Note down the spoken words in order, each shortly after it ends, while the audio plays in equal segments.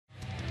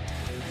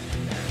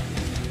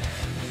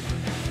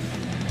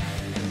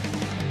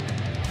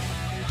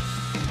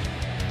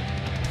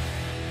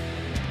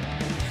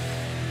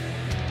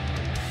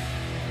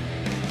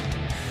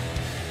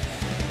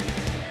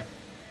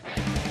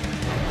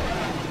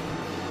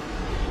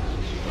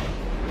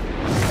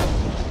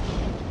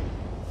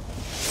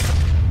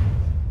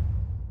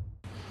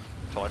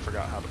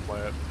forgot how to play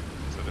it,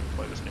 because I didn't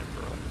play this game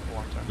for a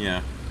long time.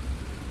 Yeah.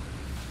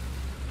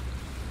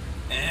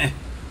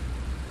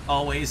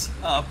 Always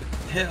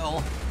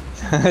uphill.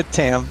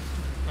 Damn.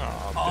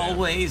 Oh,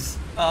 Always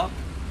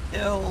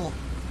uphill.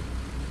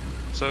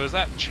 So is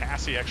that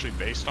chassis actually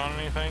based on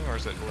anything, or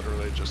is it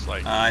literally just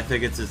like... I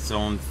think it's its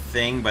own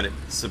thing, but it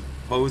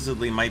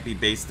supposedly might be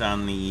based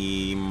on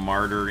the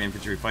Martyr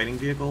infantry fighting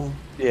vehicle.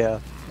 Yeah,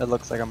 it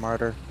looks like a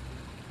Martyr.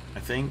 I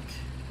think.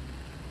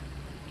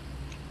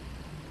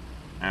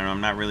 I don't know,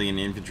 I'm not really an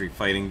infantry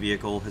fighting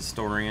vehicle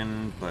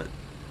historian, but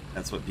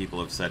that's what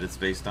people have said it's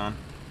based on.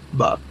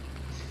 But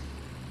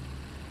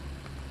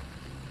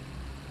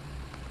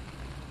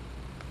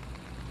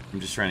I'm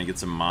just trying to get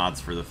some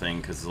mods for the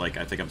thing, because like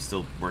I think I'm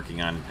still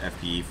working on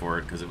FPE for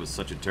it, because it was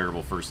such a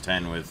terrible first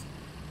 10 with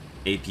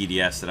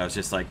APDS that I was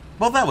just like,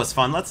 well, that was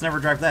fun, let's never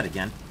drive that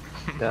again.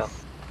 Yeah.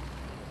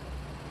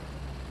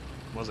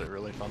 Was it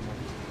really fun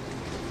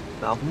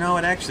though? no. No,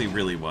 it actually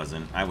really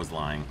wasn't. I was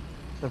lying.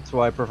 That's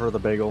why I prefer the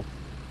bagel.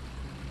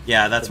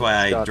 Yeah, that's why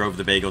I Scott. drove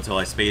the bagel till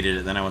I spaded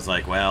it. Then I was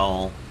like,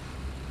 well,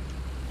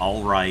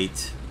 all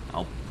right,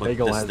 I'll put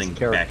Bagel this has thing back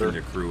character.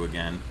 into crew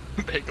again.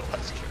 Bagel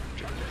has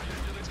character.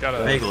 It's got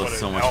a... Bagel what, is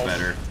so an much elf?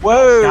 better.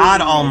 Whoa! God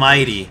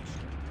almighty.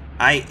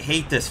 I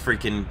hate this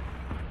freaking...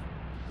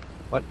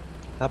 What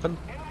happened?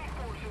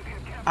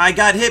 I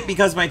got hit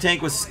because my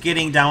tank was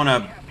skidding down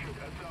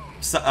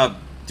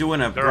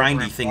doing a They're grindy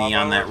over in thingy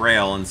on that Bravo.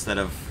 rail instead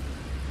of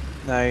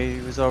No, he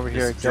was over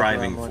here just exactly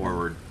driving where I'm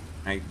forward.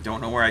 I don't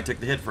know where I took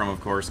the hit from,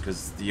 of course,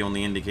 because the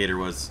only indicator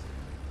was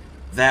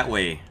that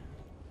way.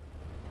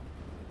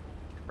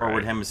 Forward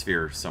Right.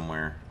 hemisphere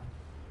somewhere.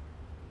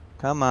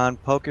 Come on,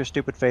 poke your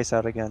stupid face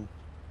out again.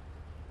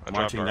 I dropped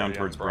Marching down already on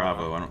towards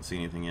Bravo. I don't see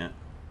anything yet.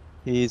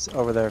 He's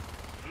over there.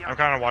 I'm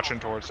kind of watching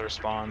towards their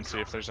spawn, see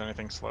if there's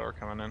anything slower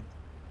coming in.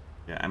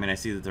 Yeah, I mean, I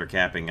see that they're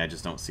capping. I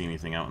just don't see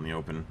anything out in the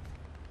open.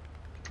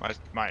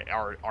 My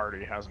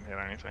already hasn't hit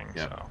anything,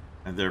 Yeah. so...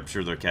 And I'm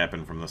sure they're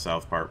capping from the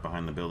south part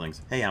behind the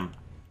buildings. Hey, I'm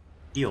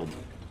healed.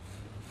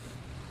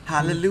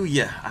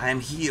 Hallelujah, I am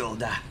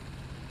healed.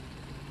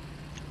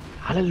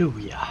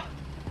 Hallelujah.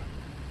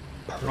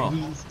 Oh.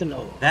 Praise the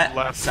Lord. That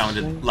Left.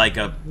 sounded like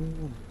a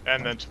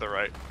And then to the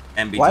right.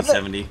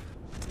 MBT-70.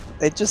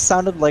 It just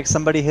sounded like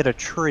somebody hit a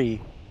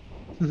tree.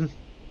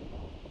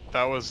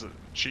 That was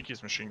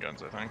Cheeky's machine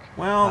guns, I think.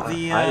 Well, I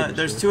didn't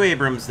there's see two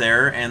Abrams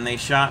there, and they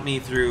shot me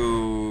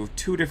through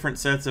two different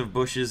sets of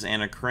bushes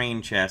and a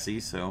crane chassis,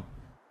 so...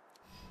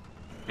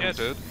 Yeah,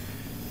 dude.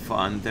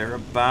 Fun. They're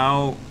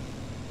about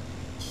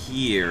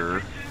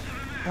here,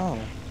 Oh.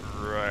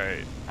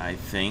 Right. I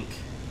think.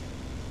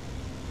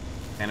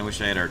 Kinda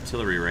wish I had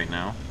artillery right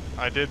now.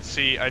 I did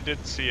see a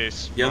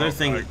The other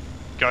thing...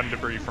 gun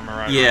debris from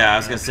around. Yeah, I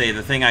was gonna say,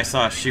 the thing I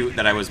saw shoot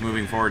that I was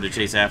moving forward to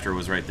chase after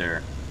was right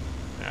there.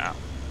 Yeah,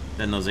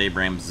 Then those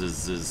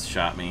Abramses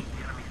shot me.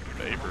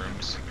 the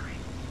Abrams.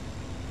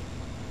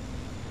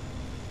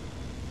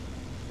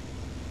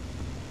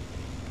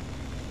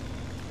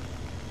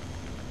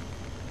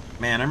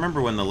 Man, I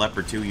remember when the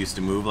Leopard 2 used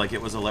to move like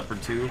it was a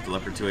Leopard 2, the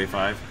Leopard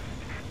 2A5.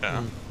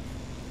 Yeah.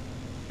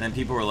 Then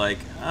people were like,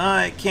 oh,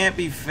 it can't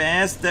be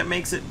fast, that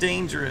makes it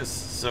dangerous.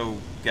 So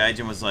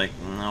Gaijin was like,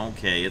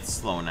 okay, it's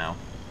slow now.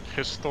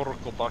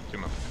 Historical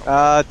document.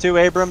 Two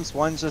Abrams.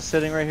 One's just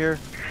sitting right here.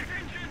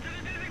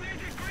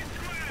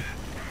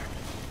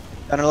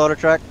 Gunner loader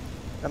track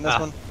on this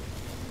one.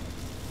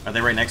 Are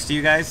they right next to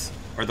you guys?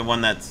 Or the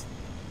one that's...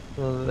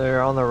 Well,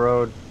 they're on the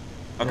road.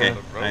 Okay,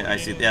 Yeah. I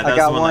see. Yeah, I that was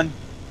got the one. one.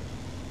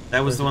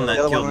 That was the one The that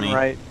other killed one me.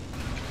 right.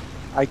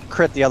 I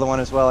crit the other one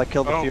as well. I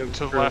killed a Oh, few.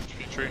 to the left,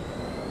 Petrie.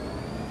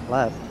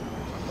 Left.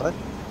 What?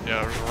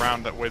 Yeah, there's a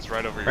round that whizzed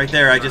right over your Right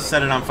there, I just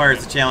set it on fire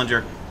as a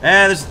Challenger.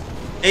 There's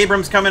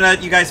Abrams coming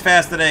at you guys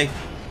fast today.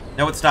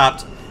 No, it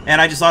stopped. And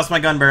I just lost my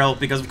gun barrel,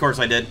 because of course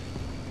I did.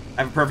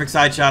 I have a perfect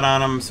side shot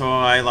on him, so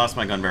I lost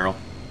my gun barrel.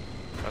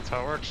 That's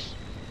how it works.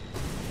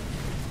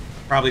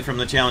 Probably from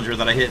the Challenger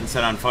that I hit and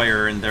set on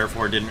fire, and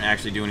therefore didn't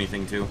actually do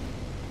anything to.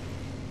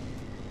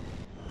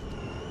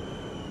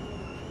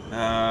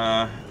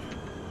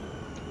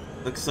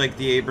 Looks like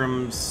the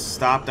Abrams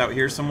stopped out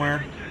here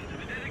somewhere.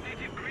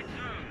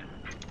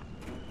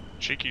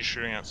 Cheeky's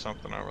shooting at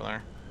something over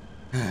there.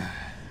 That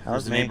There's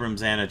was an me.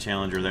 Abrams and a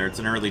Challenger there. It's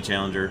an early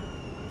Challenger.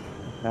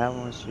 That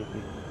one was cheeky.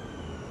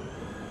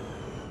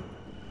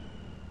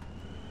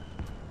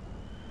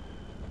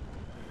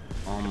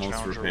 Almost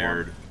Challenger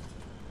repaired.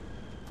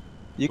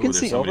 You Ooh, can there's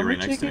see somebody over me,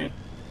 right next to cheeky? me.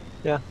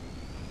 Yeah.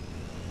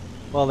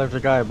 Well, there's a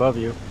guy above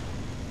you.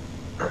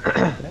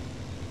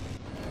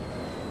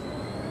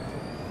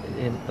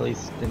 At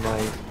least in my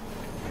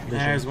vision.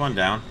 There's one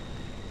down.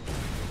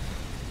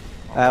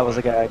 That was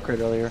a guy I crit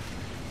earlier.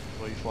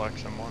 Leaf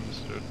flex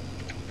M1s, dude.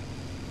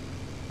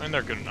 I mean,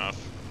 they're good enough.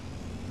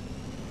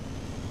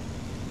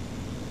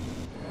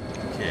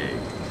 Okay.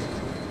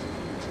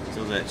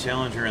 So that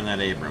Challenger and that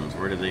Abrams,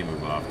 where did they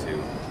move off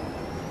to?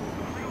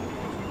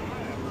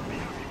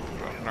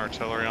 Dropping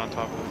artillery on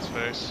top of his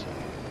face.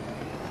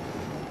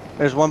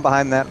 There's one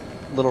behind that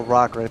little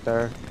rock right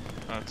there.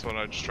 That's what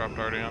I just dropped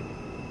already on.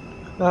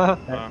 Uh-huh.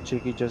 That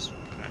cheeky just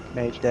Okay.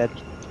 Mage dead.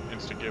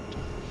 Insta-gibbed.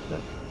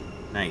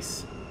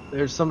 Nice.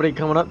 There's somebody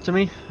coming up to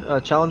me.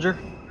 Challenger.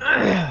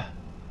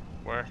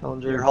 Where?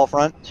 Challenger. Your hull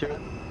front. Two.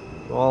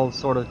 All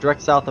sort of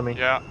direct south of me.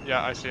 Yeah,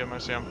 I see him,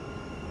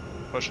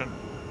 Pushing.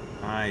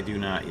 I do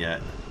not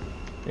yet.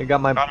 You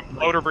got my. Got him.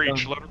 Loader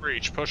breach, gun. loader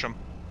breach, push him.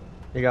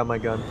 You got my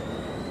gun.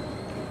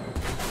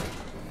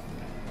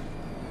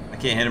 I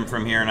can't hit him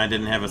from here, and I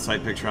didn't have a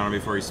sight picture on him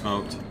before he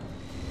smoked.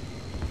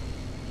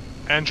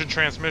 Engine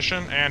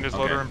transmission, and his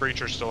Okay. loader and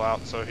breach are still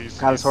out, so he's...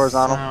 Got his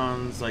horizontal.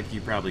 Sounds like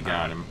you probably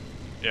got him.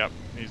 Yep,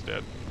 he's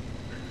dead.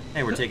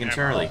 Hey, we're taking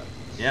Charlie.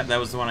 Yep, that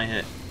was the one I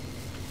hit.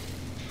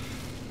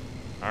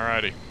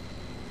 Alrighty.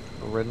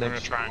 I'm gonna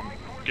Redneck. try and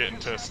get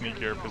into a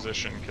sneakier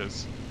position,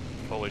 because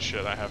holy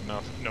shit, I have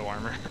no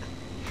armor.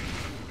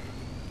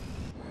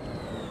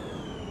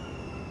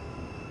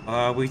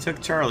 We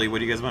took Charlie. What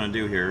do you guys want to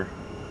do here?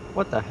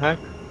 What the heck?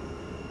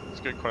 It's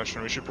a good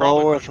question. We should Well,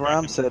 probably... with where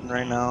I'm sitting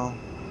right now,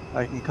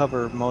 I can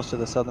cover most of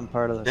the southern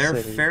part of the They're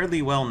city.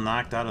 fairly well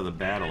knocked out of the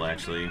battle,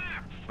 actually.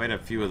 Quite a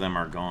few of them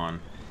are gone.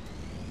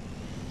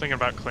 Thinking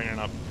about cleaning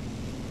up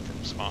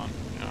from spawn,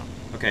 yeah.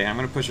 Okay, I'm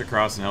going to push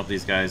across and help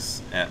these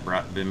guys at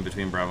in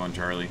between Bravo and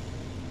Charlie.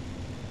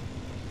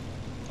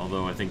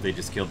 Although I think they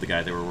just killed the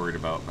guy they were worried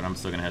about, but I'm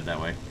still going to head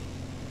that way.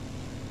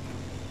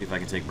 See if I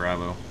can take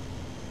Bravo.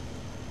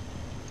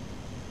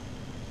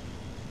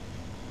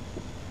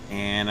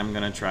 And I'm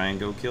going to try and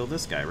go kill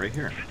this guy right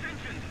here.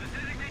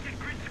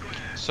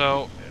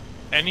 So,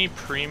 any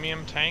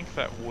premium tank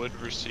that would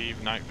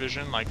receive night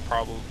vision, like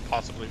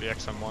possibly the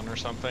XM1 or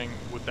something,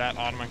 would that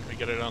automatically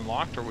get it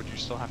unlocked, or would you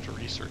still have to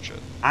research it?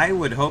 I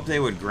would hope they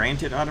would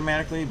grant it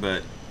automatically,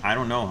 but I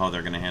don't know how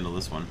they're going to handle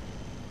this one.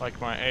 Like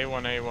my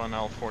A1A1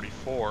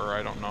 L44,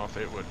 I don't know if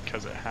it would,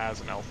 because it has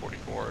an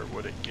L44,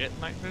 would it get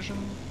night vision,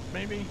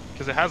 maybe?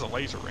 Because it has a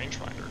laser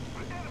rangefinder.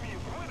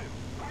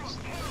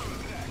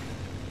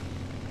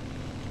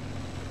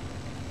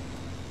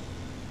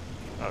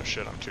 Oh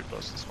shit, I'm too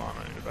close to spawn,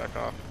 I need to back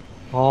off.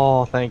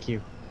 Oh, thank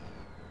you.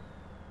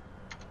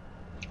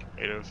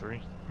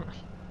 803.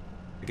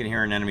 I can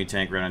hear an enemy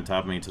tank right on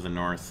top of me to the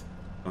north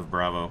of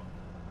Bravo.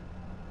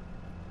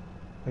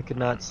 I could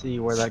not see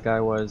where that guy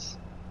was.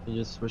 He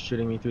just was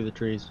shooting me through the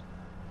trees.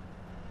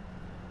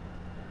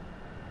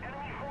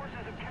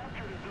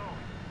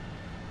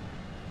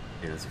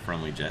 Okay, that's a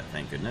friendly jet,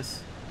 thank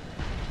goodness.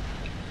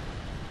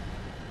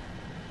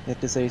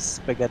 It is a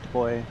spaghetti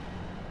boy.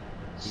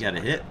 You got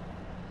a hit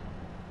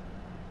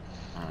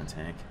on a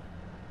tank.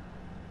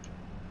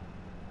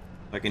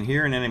 I can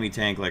hear an enemy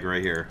tank like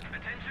right here.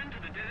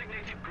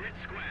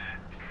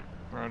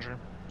 Roger.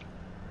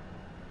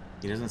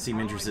 He doesn't seem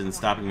interested in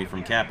stopping me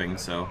from capping,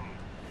 so...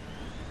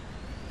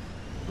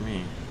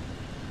 Me.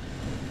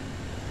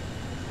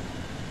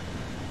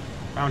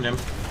 Found him.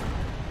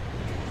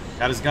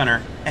 Got his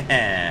gunner.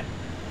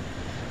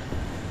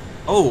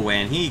 Oh,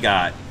 and he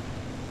got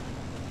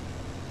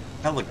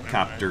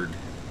helicoptered.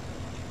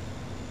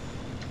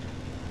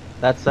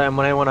 That's the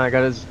M1A when I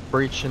got his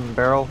breach and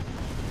barrel.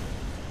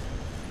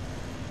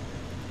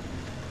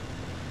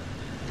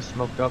 He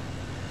smoked up.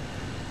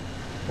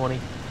 20.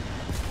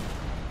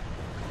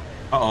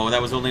 Uh-oh,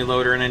 that was only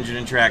loader and engine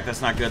and track.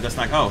 That's not good. That's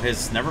not... Oh,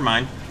 his... Never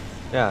mind.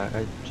 Yeah,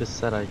 I just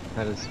said I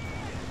had his...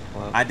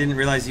 Well, I didn't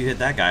realize you hit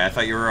that guy. I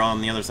thought you were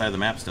on the other side of the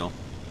map still.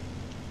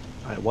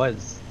 I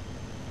was.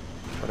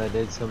 But I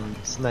did some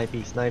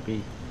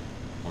snipey.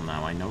 Well,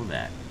 now I know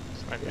that.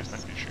 Snipey, Yes.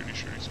 snipey, shooty,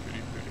 shooty,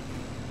 spooty,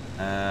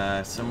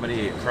 booty.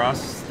 Somebody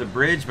across the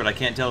bridge, but I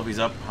can't tell if he's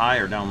up high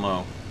or down low.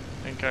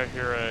 I think I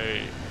hear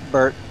a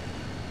Bert.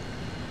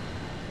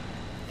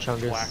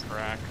 Chungus. black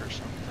rack or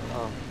something.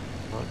 Oh,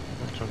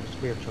 not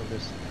Chungus. We have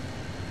Chungus.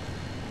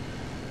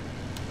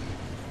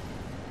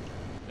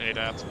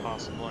 ADATs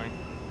possibly.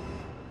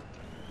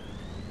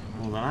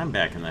 Well, then I'm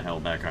back in the hell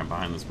back on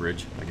behind this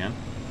bridge again.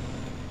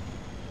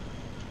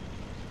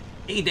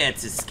 Hey,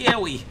 that's is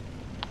scary.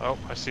 Oh,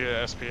 I see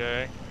a SPA.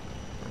 Where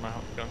my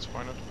gun's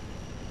pointed.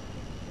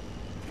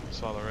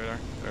 Saw the radar.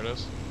 There it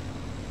is.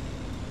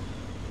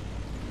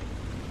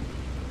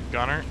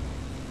 Gunner.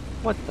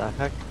 What the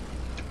heck?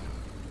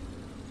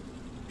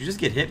 You just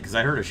get hit because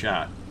I heard a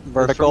shot.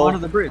 Vertical. Under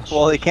the bridge.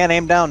 Well, he can't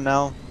aim down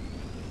now.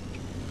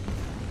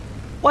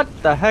 What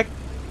the heck?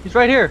 He's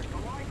right here.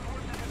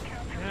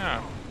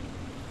 Yeah.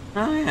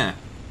 Oh yeah.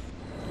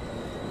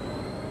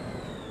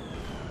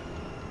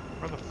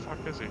 Where the fuck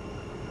is he?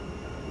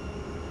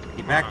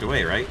 He backed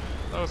away, right?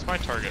 Oh, it's my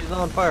target. He's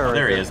on fire. Oh, right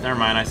there he is. Never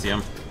mind. I see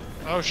him.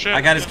 Oh shit.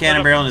 I got his Get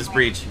cannon up. barrel and his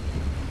breach.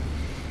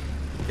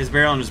 His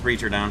barrel and his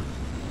breach are down.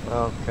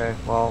 Okay,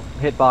 well,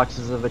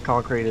 hitboxes of the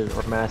concrete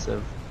are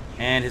massive.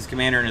 And his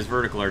commander and his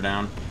vertical are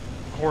down.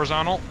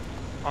 Horizontal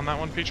on that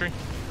one, Petrie.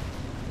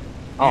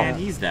 Oh, And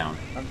he's down.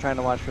 I'm trying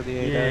to watch for the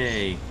ADAS.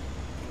 Yay.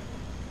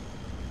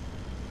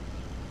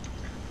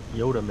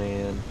 Yoda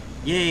man.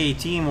 Yay,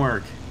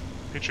 teamwork.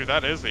 Petrie,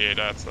 that is the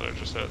ADATs that I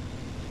just hit.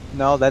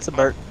 No, that's a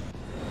Bert.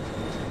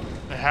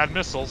 It had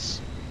missiles.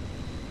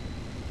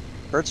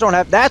 Berts don't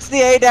have. That's the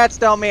ADAS,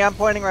 tell me. I'm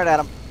pointing right at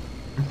him.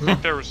 I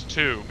think there was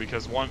two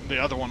because the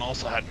other one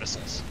also had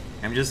missiles.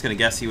 I'm just gonna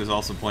guess he was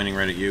also pointing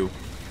right at you.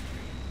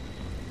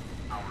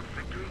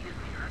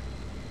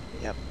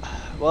 Yep.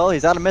 Well,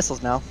 he's out of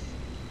missiles now.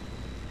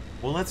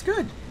 Well, that's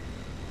good.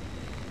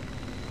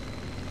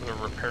 To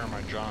repair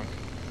my junk.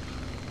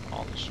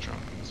 All this junk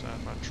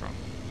inside my trunk.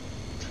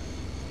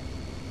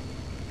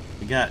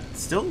 We got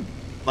still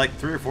like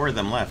 3 or 4 of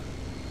them left.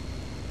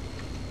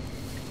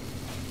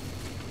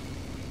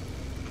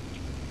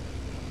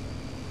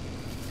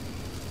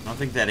 I don't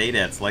think that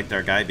ADAT's liked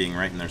our guy being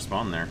right in their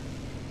spawn there.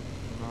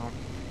 No,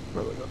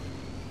 Really good.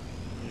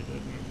 he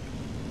didn't.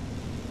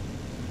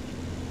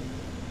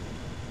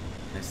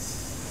 I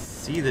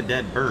see the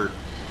dead bird.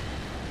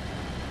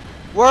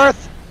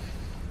 Worth!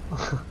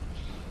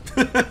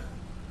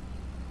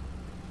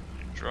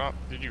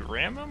 Did you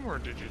ram him or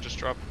did you just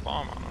drop a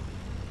bomb on him?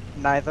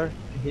 Neither.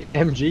 He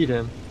MG'd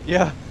him.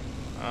 Yeah.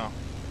 Oh.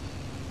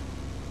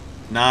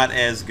 Not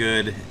as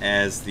good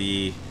as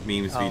the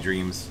Memes Be Oh.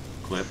 Dreams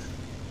clip.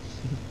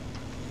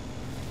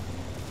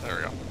 There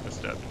we go. It's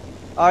dead.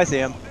 Oh, I see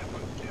him.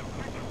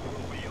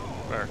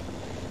 There.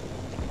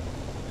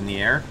 In the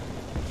air?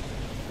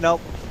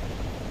 Nope.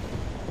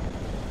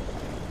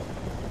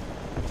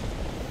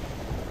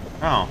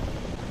 Oh.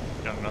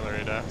 Got another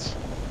ADATS.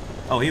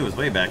 Oh, he was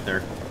way back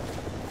there.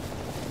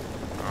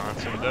 Oh,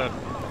 that's him dead.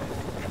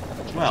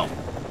 Well,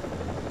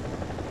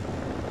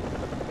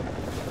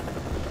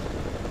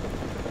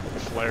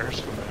 Flares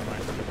from the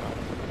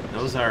MI-35.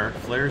 those are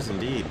flares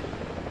indeed.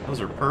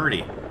 Those are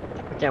purty.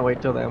 I can't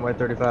wait till the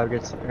MY-35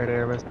 gets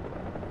air-to-air miss.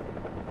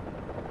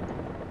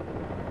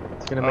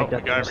 It's gonna make Oh,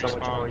 that the guy thing so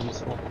much more respawned.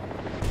 useful.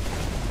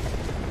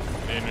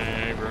 In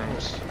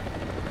Abrams.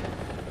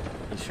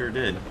 He sure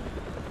did.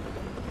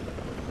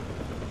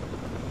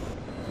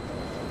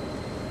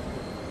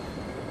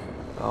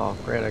 Oh,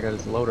 great! I got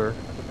his loader.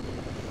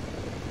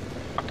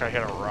 Fuck, I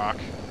hit a rock.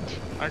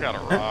 I got a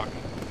rock.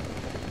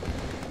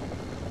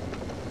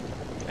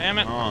 Damn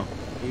it. Oh,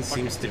 he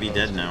seems to be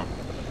dead now.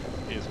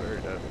 He is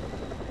very dead.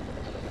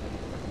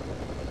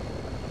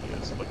 He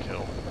is the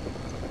kill.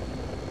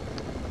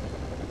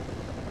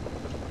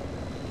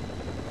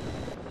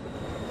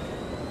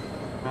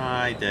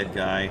 Hi, dead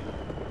guy.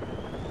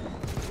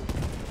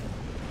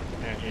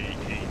 And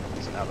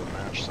he's out of the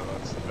match, so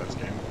that's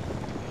game.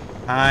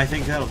 I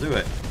think that'll do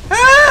it.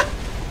 Ah!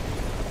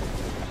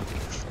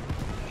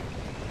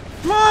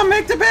 Mom,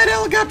 make the bad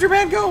helicopter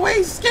man go away.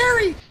 He's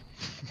scary.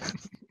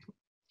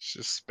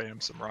 Just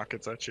spam some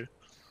rockets at you.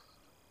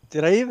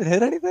 Did I even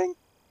hit anything?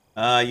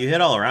 You hit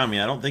all around me.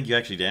 I don't think you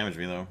actually damaged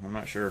me though. I'm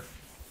not sure.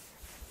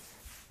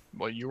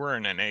 Well, you were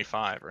in an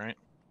A5, right?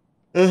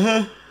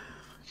 Uh-huh.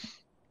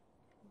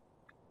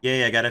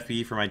 Yay, I got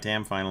FPE for my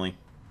TAM finally.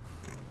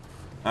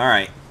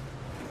 Alright.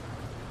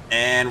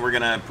 And we're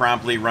gonna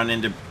promptly run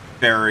into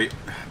barriers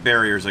that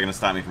are gonna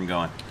stop me from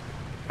going.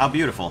 How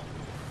beautiful.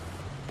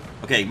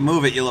 Okay,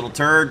 move it, you little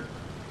turd.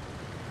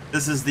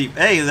 This is the...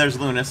 Hey, there's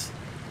Lunas.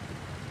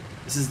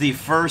 This is the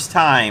first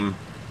time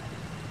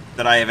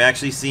that I have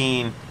actually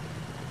seen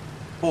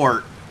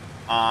port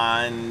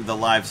on the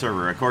live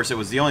server. Of course, it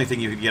was the only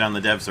thing you could get on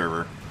the dev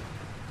server.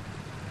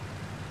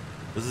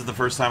 This is the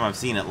first time I've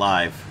seen it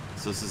live,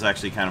 so this is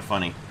actually kind of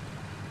funny.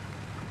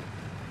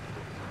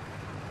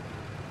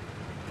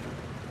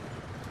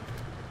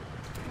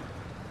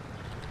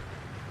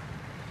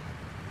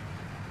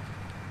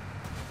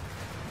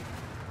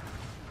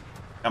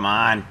 Come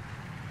on.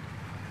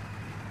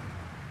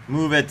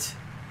 Move it.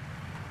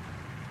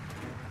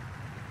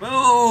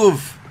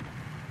 Move!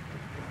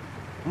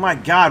 Oh my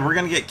god, we're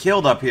gonna get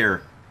killed up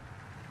here.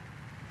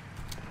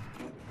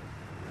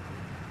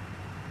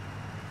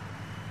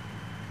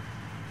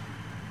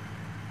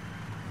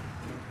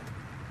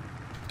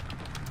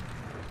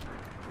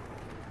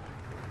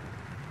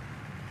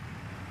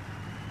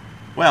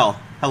 Well,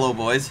 hello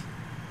boys.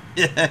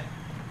 There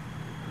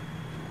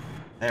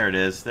it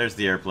is. There's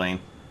the airplane.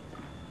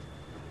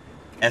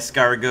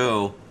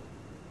 Escargot.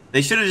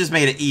 They should have just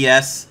made it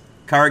ES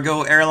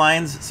Cargo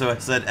Airlines, so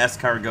it said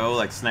Escargot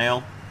like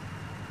snail.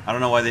 I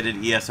don't know why they did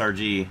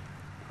ESRG.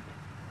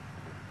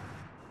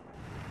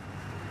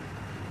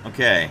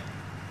 Okay.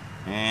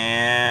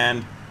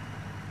 And...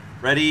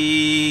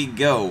 ready,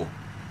 go.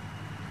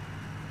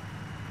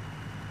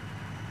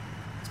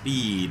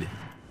 Speed.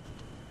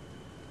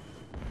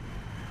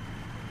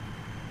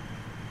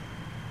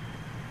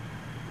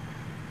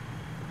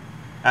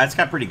 It's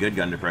got pretty good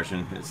gun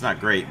depression. It's not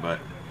great, but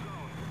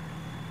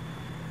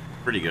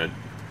pretty good.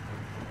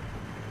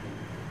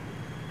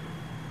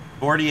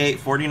 48,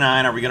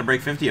 49. Are we going to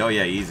break 50? Oh,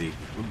 yeah, easy.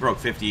 We broke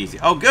 50 easy.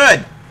 Oh,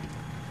 good!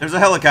 There's a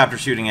helicopter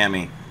shooting at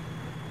me.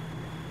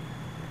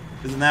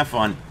 Isn't that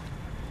fun?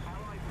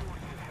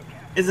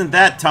 Isn't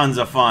that tons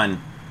of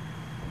fun?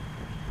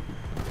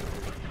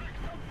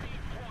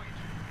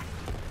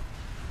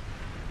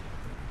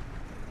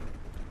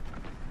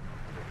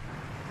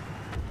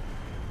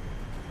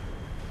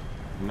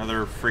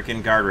 Another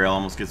freaking guardrail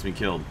almost gets me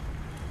killed.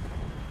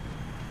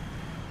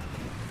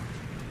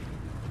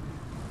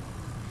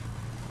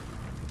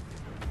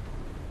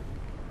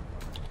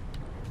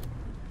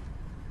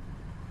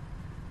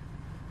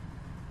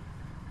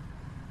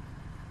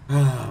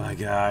 Oh my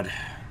god.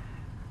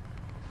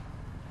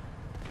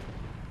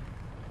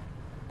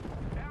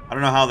 I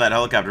don't know how that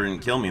helicopter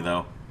didn't kill me,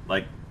 though.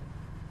 Like...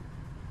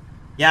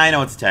 Yeah, I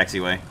know it's a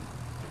taxiway.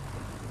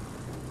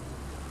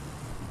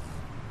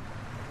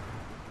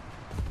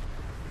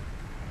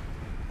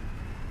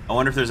 I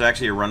wonder if there's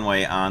actually a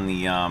runway on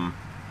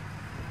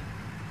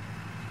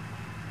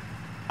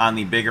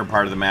the bigger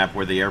part of the map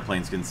where the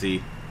airplanes can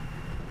see.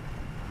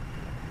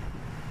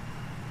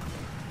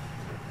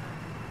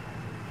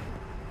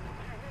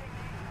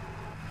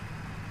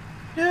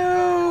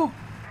 No!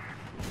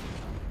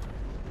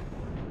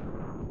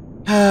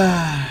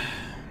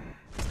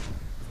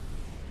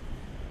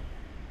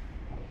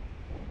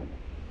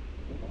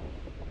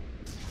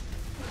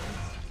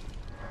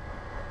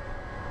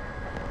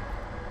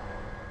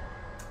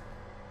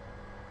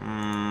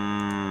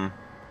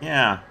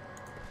 Yeah.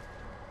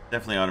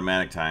 Definitely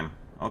automatic time.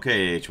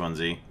 Okay,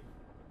 H1Z.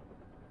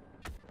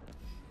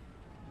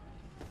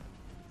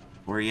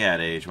 Where you at,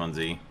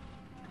 H1Z?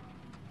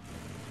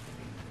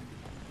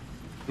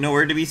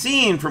 Nowhere to be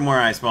seen from where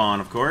I spawn,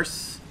 of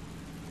course.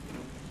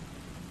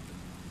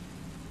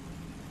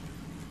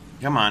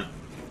 Come on.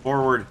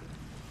 Forward.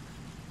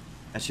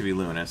 That should be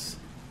Lunas.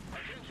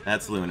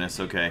 That's Lunas,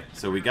 okay.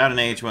 So we got an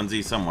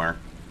H1Z somewhere.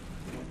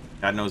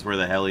 God knows where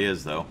the hell he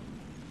is, though.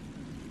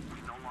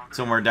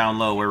 Somewhere down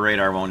low where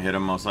radar won't hit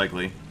him, most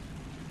likely.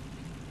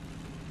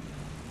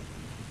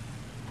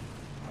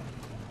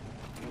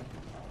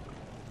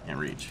 Can't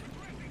reach.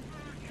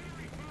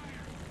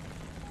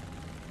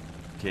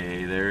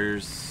 Okay,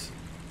 there's...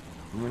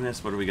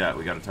 Lunas, what do we got?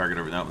 We got a target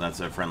over... No, that's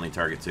a friendly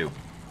target, too.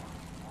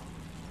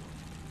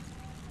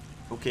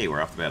 Okay,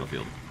 we're off the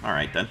battlefield.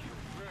 Alright, then.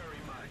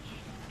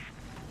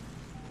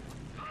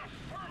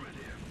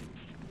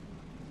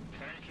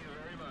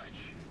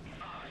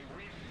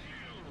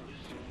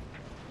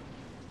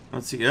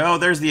 Let's see. Oh,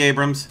 there's the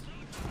Abrams.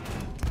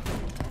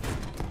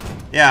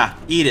 Yeah,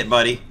 eat it,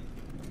 buddy.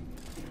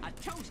 A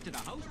toast to the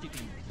host, you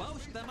can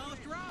boast the most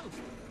roast.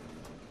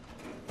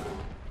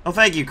 Oh,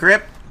 thank you,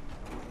 Crip.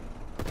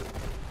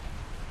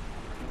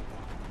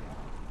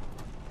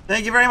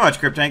 Thank you very much,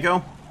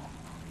 Cryptanko.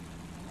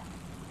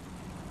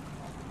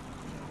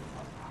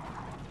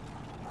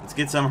 Let's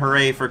get some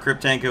hooray for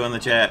Cryptanko in the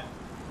chat.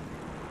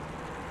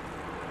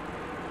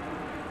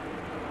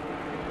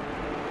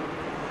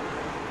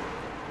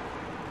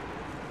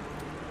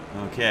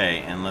 Okay,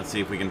 and let's see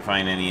if we can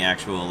find any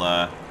actual,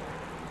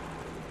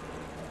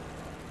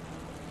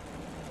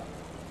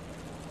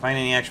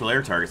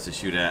 air targets to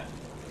shoot at.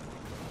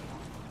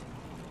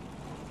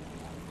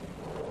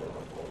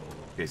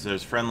 Okay, so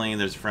there's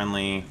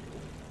friendly.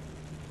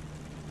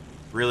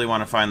 Really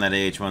want to find that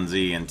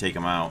AH-1Z and take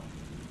him out.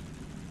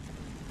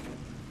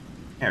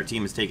 Yeah, our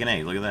team is taking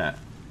A, look at that.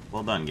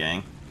 Well done,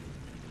 gang.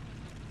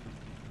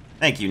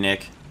 Thank you,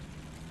 Nick.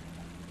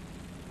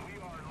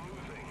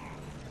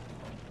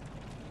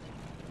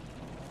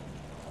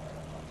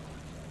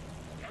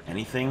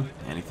 Anything?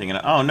 Anything?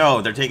 Oh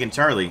no, they're taking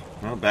Charlie.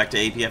 Well, back to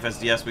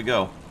APFSDS we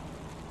go.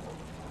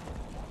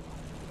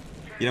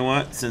 You know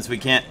what? Since we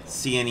can't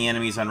see any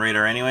enemies on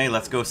radar anyway,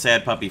 let's go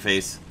sad puppy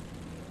face.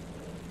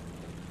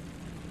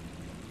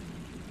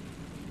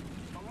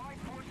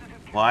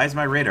 Why is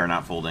my radar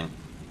not folding?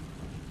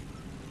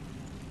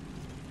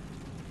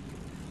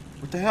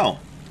 What the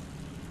hell?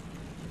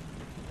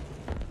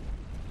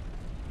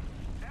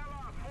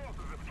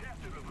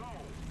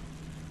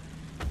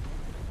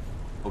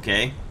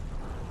 Okay.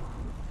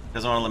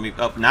 Doesn't want to let me...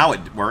 Oh, now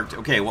it worked.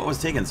 Okay, what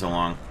was taking so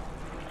long?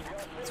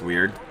 It's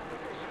weird.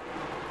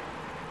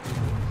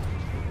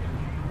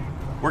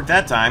 Worked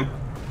that time.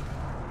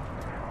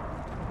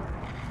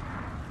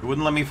 It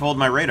wouldn't let me fold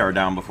my radar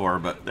down before,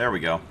 but there we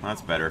go.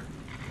 That's better.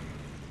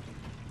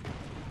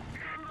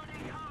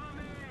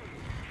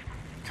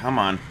 Come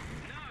on.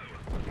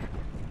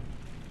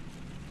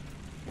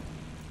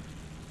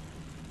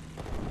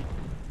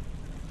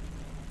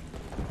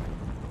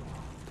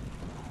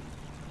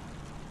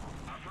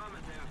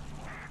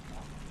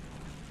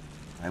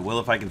 I will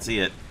if I can see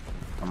it.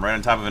 I'm right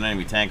on top of an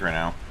enemy tank right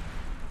now.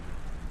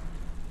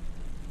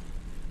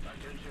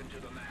 Attention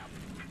to the map.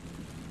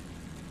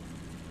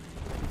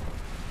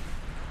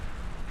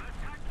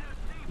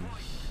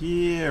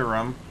 Hear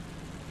 'em.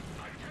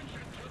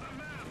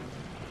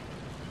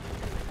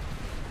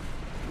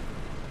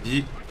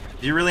 Do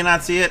you really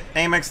not see it,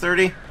 AMX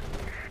 30?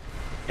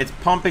 It's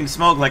pumping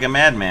smoke like a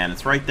madman.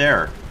 It's right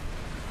there.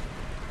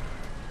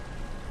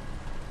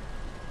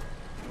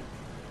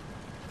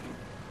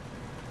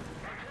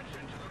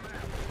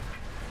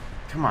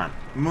 Come on,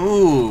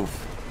 move!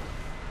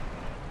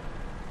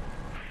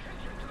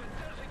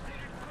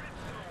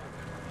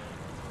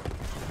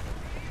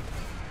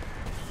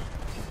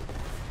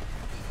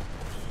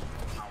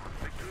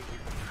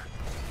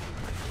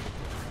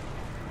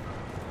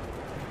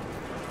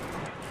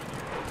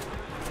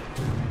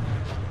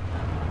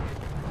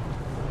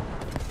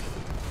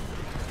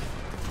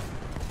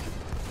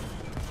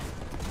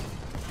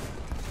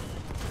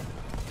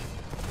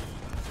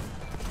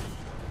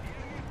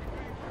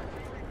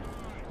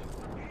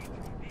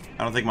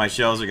 I don't think my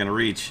shells are gonna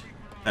reach.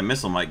 That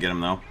missile might get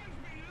him, though.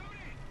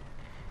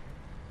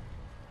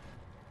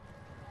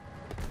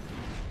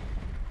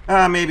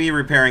 Maybe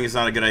repairing is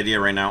not a good idea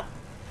right now.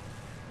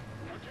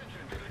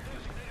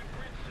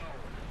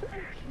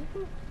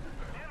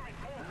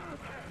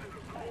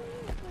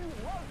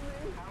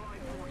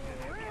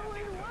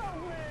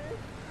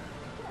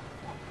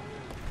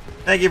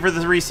 Thank you for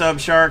the resub,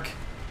 Shark.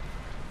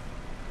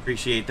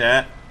 Appreciate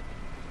that.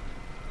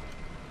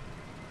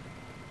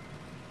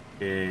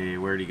 Okay,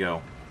 where'd he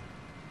go?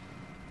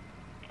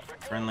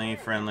 Friendly,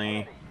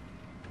 friendly.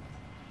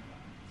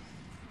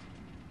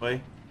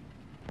 Play.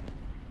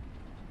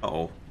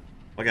 Uh-oh.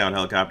 Look out,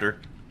 helicopter.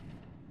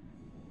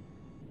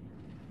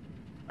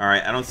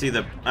 Alright, I don't see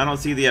the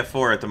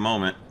F4 at the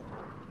moment.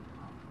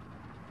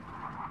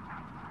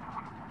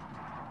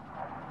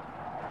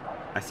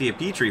 I see a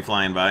Petrie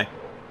flying by.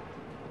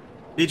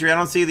 Petrie, I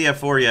don't see the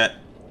F4 yet.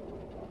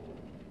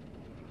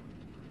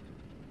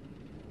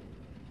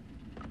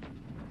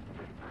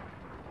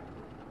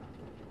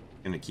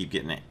 Gonna keep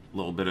getting a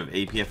little bit of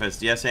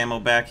APFSDS ammo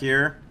back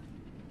here.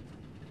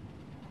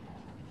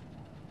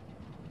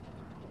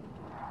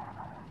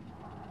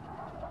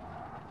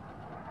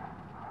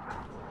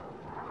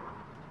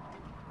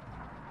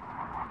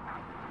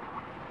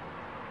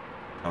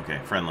 Okay,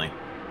 friendly.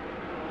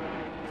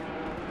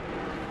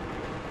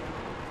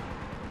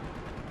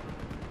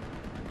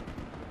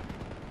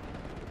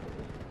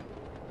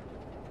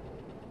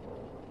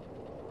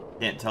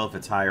 Can't tell if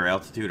it's higher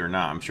altitude or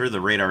not. I'm sure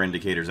the radar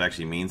indicators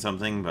actually mean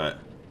something, but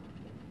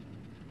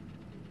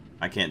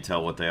I can't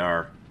tell what they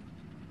are.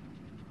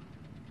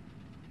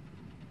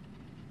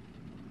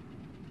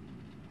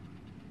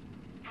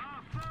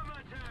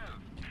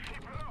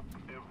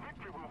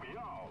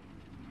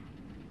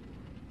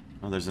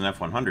 Oh, there's an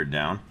F-100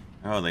 down.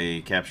 Oh,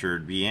 they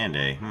captured B and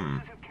A.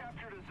 Well,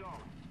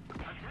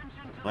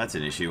 that's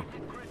an issue.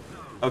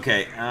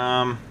 Okay,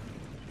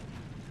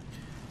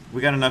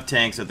 we got enough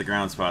tanks at the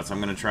ground spots.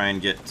 I'm going to try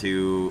and get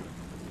to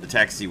the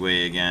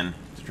taxiway again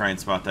to try and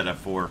spot that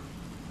F4.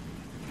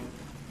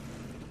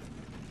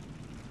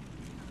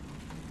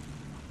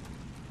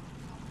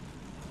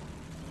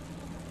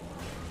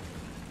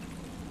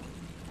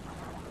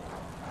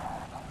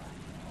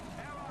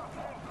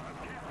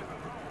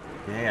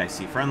 Okay, I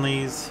see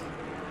friendlies.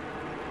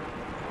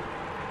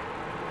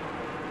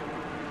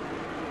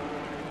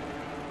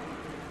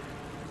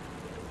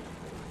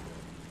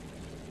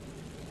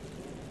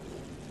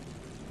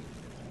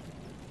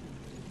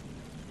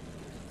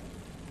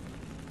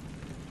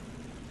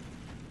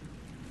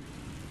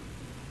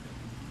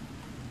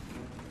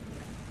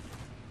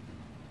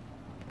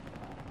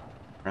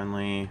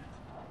 Friendly.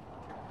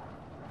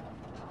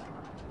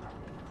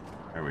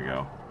 There we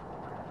go.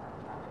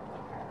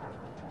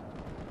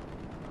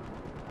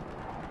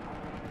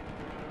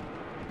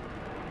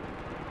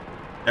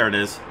 There it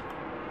is.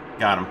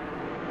 Got him.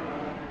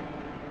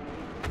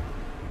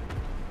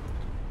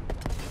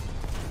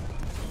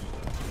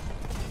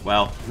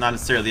 Well, not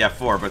necessarily the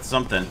F4, but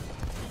something.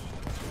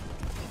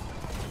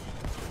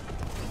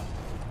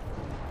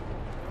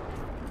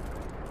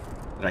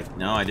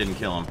 No, I didn't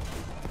kill him.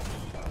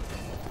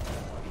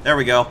 There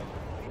we go.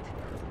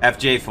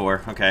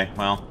 FJ4. Okay,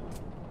 well. Looks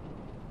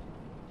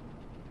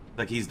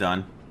like he's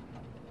done.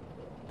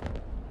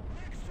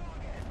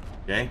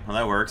 Okay, well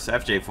that works.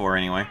 FJ4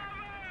 anyway.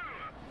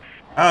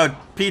 Oh,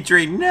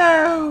 Petrie,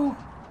 no!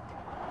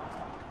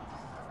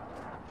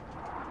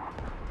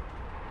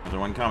 Another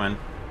one coming.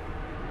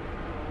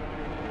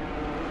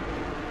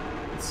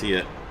 Let's see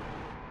it.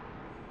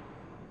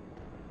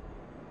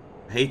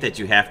 I hate that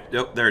you have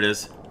to... Oh, there it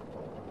is.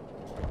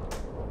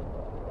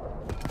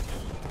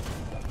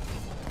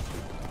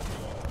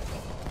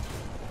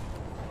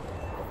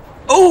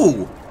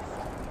 Oh!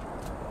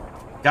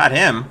 Got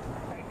him.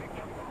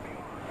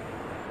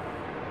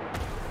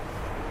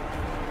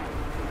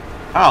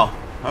 Oh,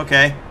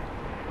 okay.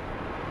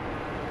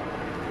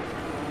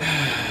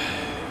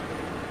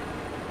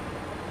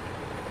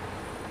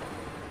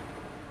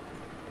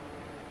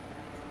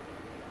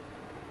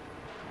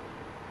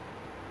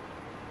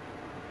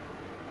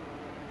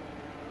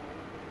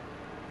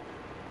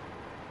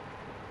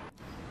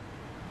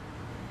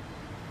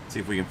 See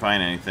if we can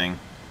find anything.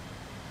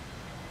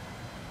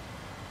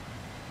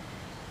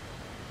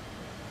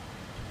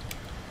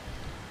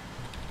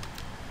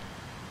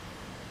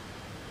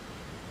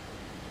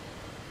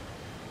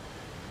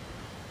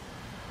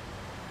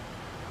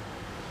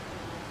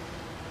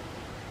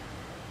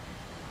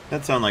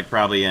 That sounds like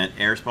probably an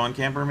air spawn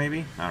camper,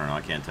 maybe? I don't know,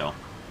 I can't tell.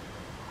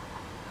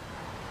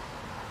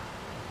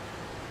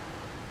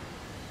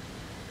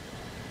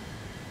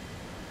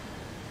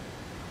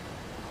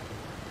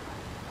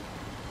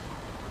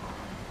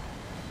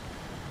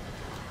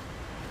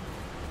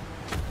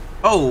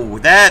 Oh,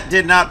 that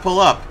did not pull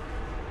up.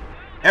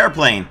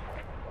 Airplane.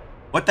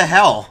 What the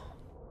hell?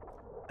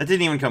 That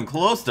didn't even come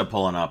close to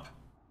pulling up.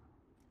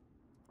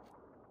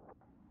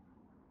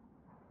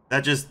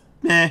 That just,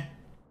 meh.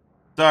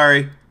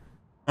 Sorry.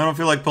 I don't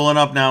feel like pulling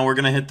up now. We're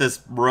gonna hit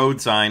this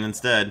road sign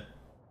instead.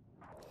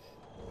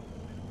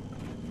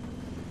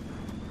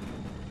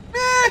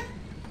 Meh.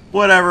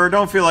 Whatever,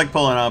 don't feel like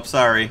pulling up,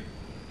 sorry.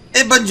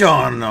 E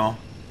buongiorno.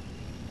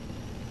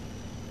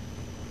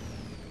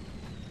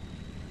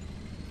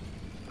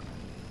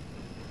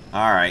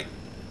 Alright.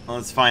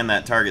 Let's find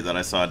that target that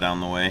I saw down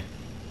the way.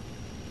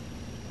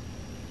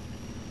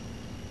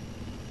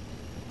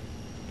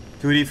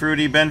 Tutti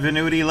frutti,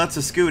 benvenuti, let's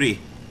a scooty.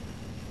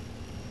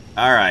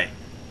 Alright.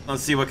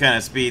 Let's see what kind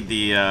of speed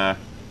the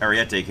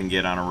Ariete can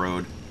get on a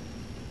road.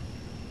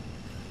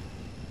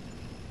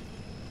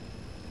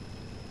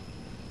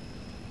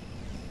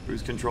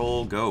 Cruise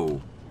control,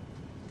 go.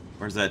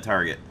 Where's that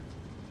target?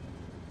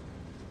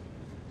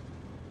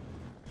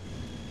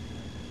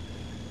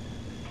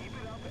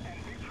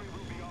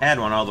 Had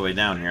one all the way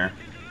down here.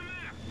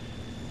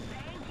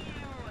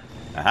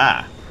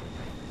 Aha!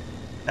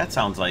 That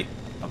sounds like...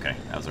 Okay,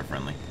 that was our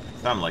friendly.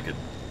 Sounded like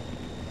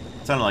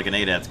an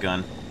ADAT's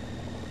gun.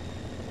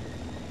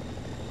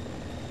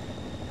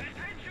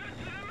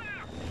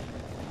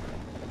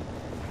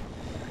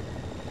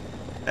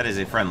 That is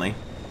a friendly,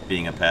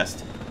 being a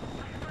pest.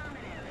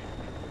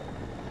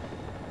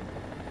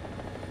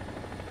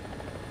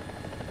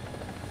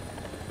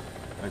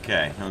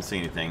 Okay, don't see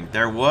anything.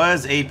 There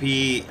was AP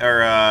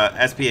or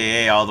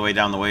SPAA all the way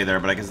down the way there,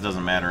 but I guess it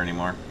doesn't matter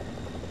anymore.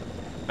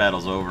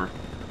 Battle's over.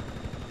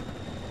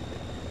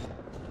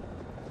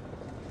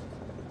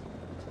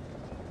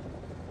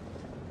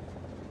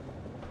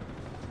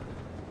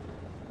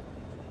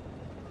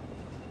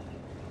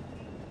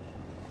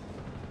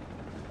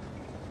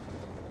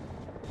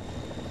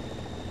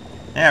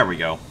 There we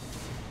go.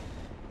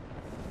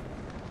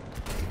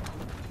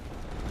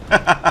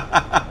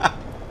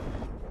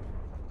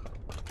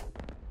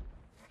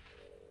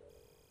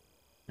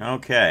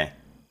 Okay.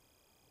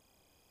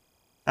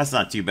 That's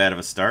not too bad of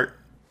a start.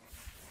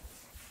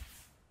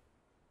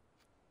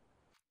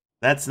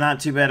 That's not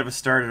too bad of a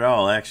start at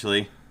all,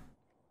 actually.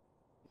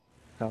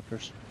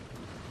 Copters.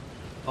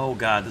 Oh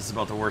god, this is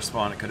about the worst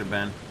spawn it could have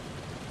been.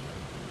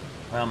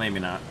 Well, maybe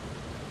not.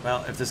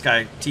 Well, if this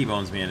guy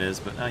T-bones me, it is,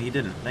 but no, he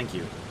didn't. Thank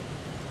you.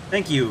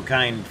 Thank you,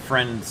 kind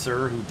friend,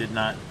 sir, who did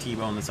not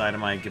T-bone the side of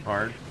my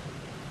Gepard.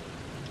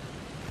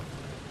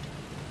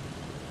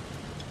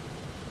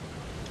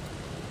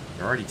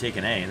 They're already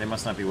taking A. They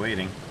must not be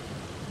waiting.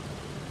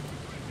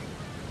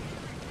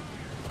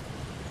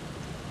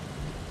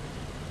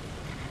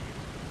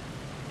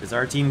 Is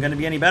our team going to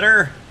be any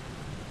better?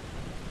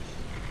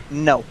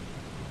 No.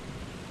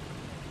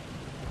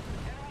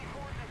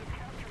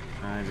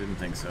 I didn't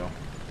think so.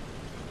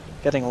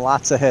 Getting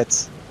lots of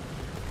hits.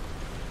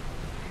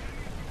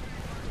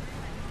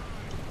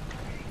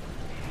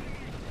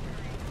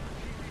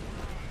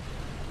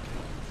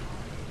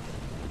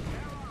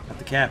 At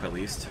the cap, at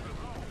least.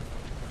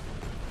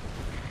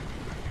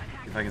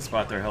 If I can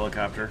spot their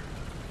helicopter.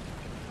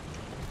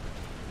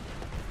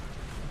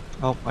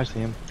 Oh, I see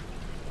him.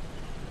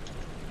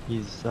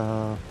 He's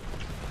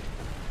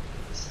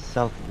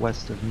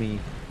southwest of me.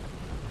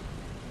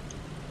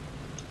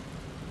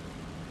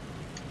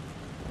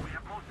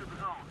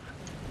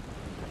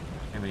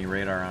 Have any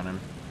radar on him?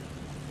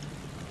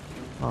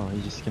 Oh,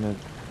 he's just gonna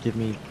give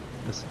me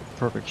this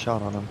perfect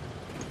shot on him.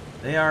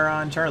 They are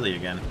on Charlie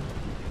again.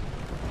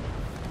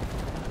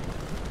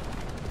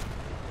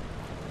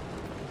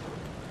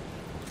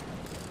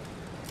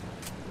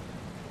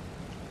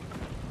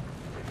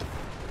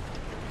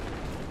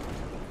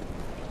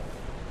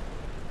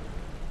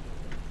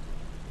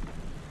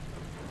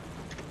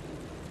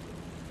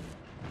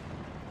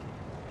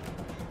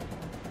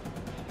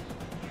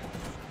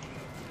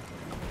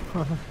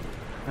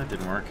 That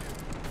didn't work.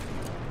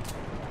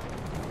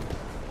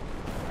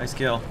 Nice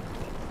kill.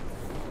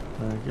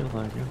 Thank you,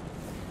 thank you.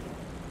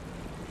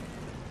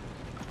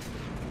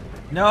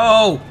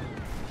 No!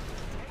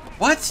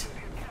 What?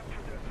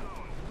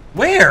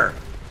 Where?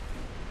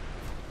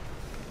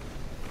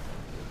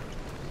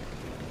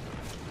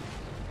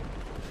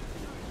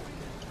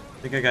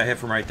 I think I got hit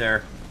from right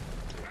there.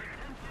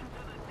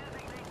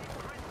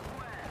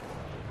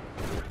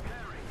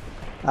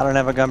 I don't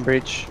have a gun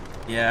breach.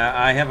 Yeah,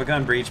 I have a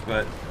gun breach,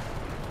 but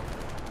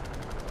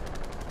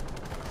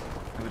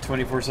I have a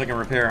 24-second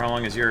repair. How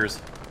long is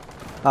yours?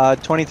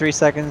 23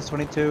 seconds,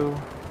 22.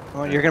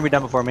 Well, you're gonna be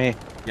done before me.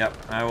 Yep,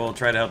 I will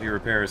try to help you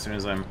repair as soon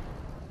as I'm...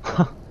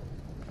 I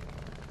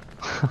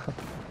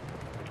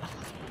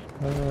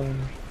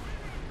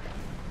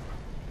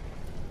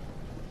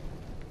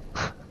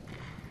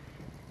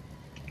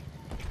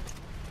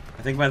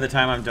think by the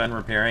time I'm done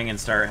repairing and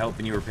start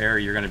helping you repair,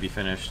 you're going to be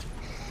finished.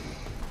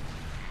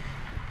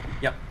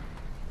 Yep.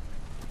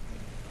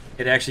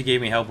 It actually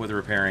gave me help with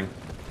repairing.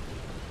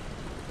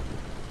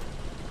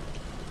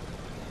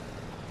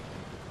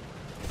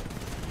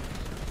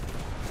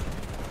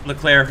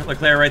 Leclerc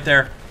right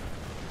there.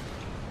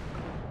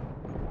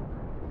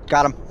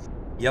 Got him.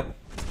 Yep.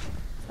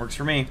 Works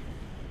for me.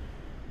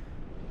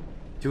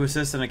 2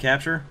 assists and a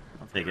capture?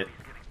 I'll take it.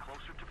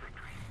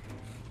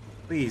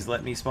 Please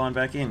let me spawn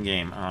back in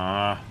game.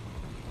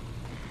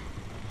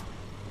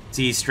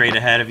 See straight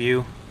ahead of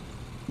you?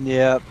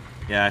 Yep.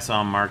 Yeah, I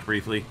saw him marked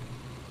briefly.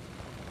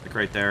 Like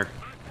right there.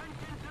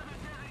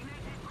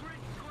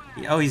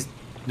 Oh, he's...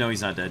 No,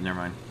 he's not dead. Never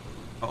mind.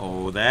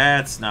 Oh,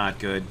 that's not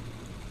good.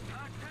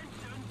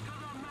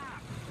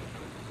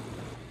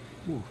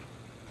 Ooh.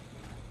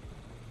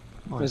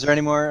 Was there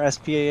any more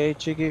SPAA,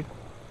 Cheeky?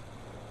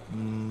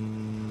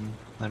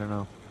 I don't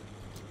know.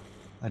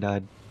 I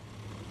died.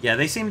 Yeah,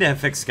 they seem to have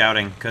fixed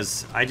scouting,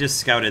 because I just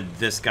scouted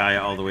this guy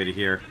all the way to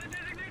here.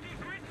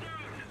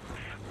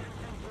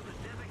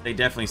 They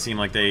definitely seem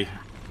like they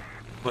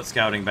put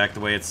scouting back the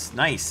way it's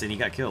nice, and he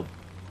got killed.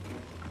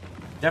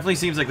 Definitely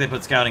seems like they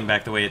put scouting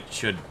back the way it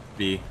should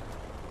be.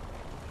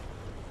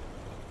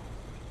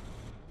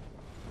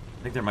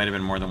 I think there might have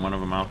been more than one of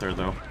them out there,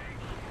 though.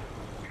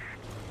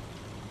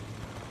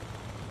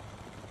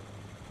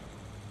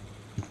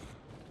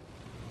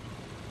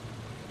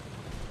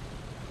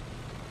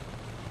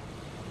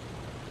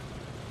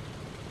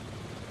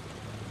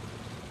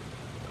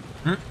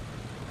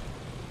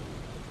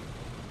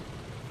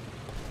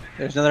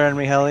 There's another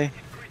enemy heli.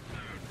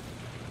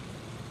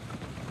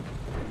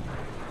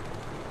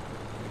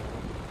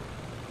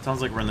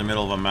 Sounds like we're in the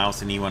middle of a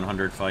mouse and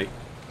E100 fight.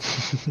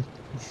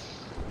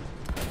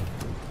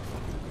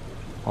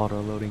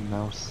 Auto-loading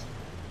mouse.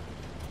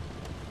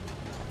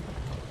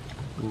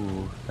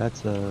 Ooh,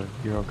 that's a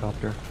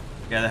Eurocopter.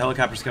 Yeah, the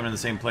helicopter's coming in the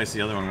same place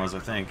the other one was, I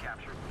think.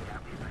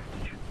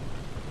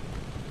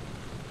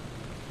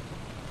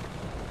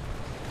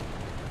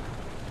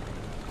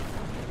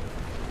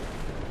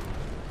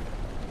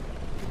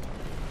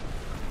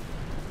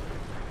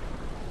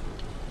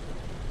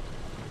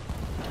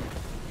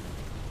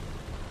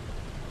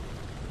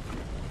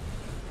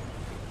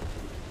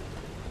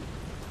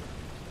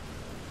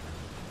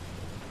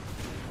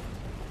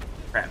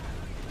 Crap.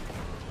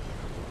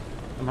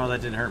 Somehow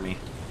that didn't hurt me.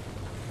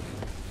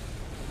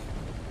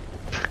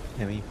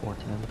 ME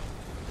 410.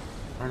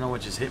 I don't know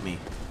what just hit me.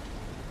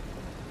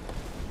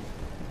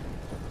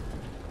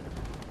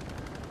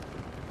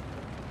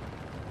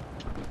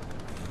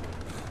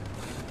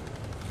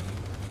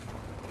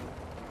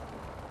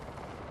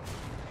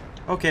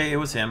 Okay, it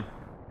was him.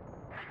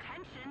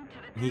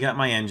 He got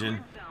my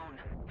engine.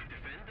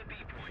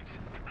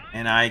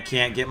 And I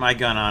can't get my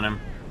gun on him.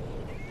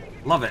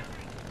 Love it.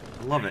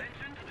 I love it.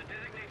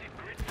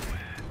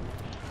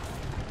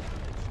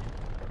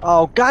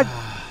 Oh God!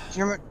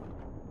 Damn it.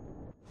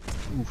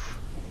 Oof.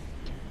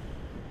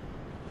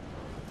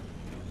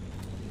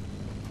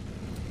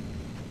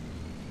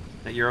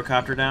 That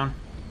Eurocopter down?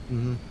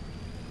 Mm-hmm.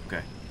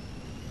 Okay.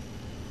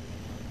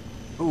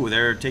 Ooh,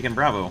 they're taking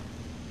Bravo.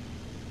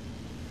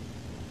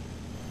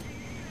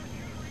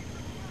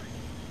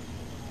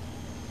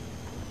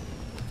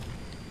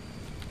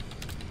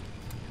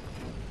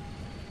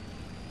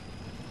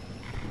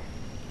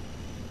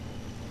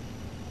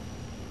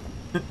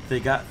 They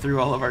got through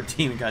all of our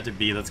team and got to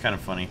B. That's kind of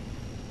funny.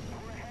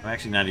 I'm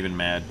actually not even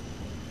mad.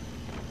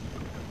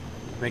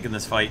 Making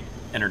this fight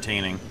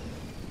entertaining.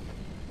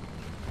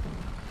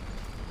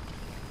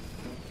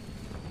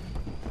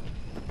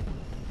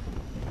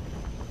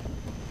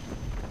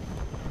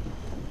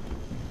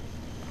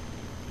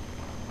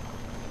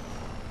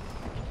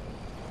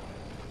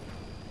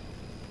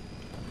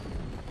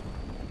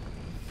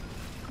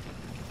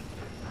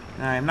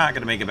 I'm not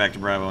going to make it back to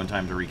Bravo in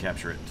time to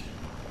recapture it.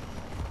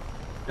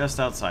 Just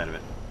outside of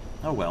it.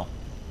 Oh well.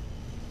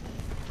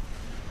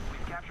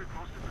 We've captured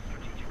most of the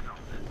strategic zones.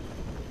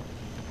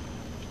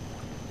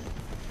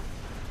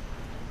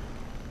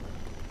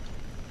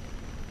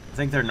 I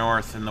think they're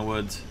north in the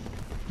woods.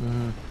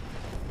 Mm-hmm.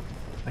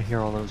 I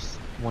hear all those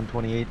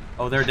 128.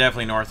 Oh, they're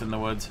definitely north in the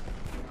woods.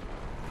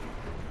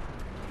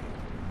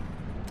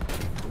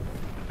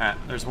 Ah,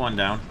 there's one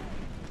down.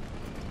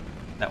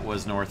 That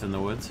was north in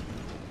the woods.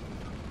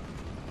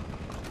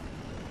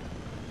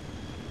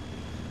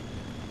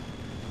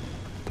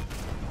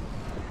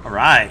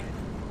 Alright.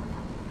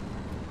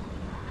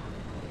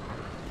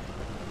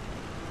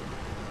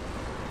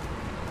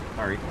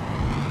 Sorry.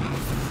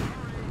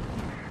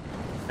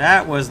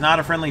 That was not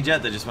a friendly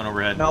jet that just went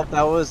overhead. Nope,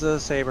 that was a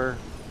Saber.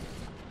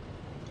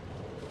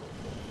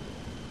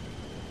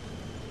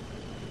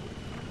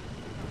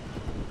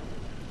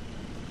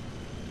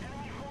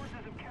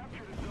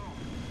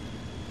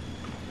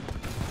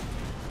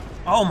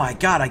 Oh my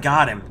god, I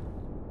got him.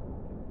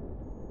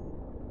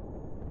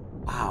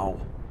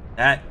 Wow.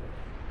 That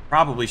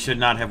probably should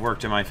not have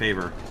worked in my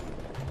favor.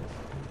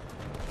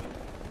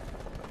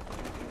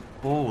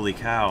 Holy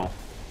cow.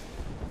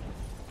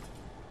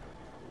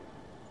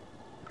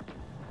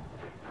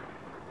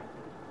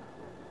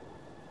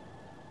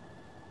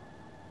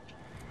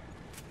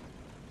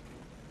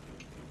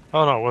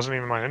 Oh no, it wasn't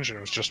even my engine,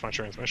 it was just my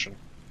transmission.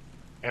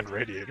 And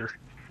radiator.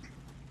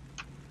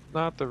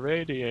 Not the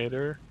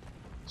radiator.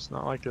 It's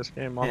not like this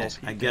game Yeah, models.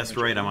 I guessed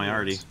right on my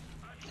arty.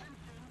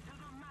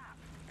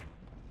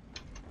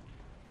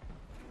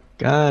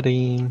 Got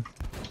him.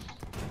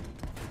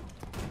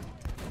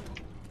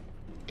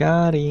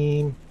 Got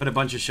him. Put a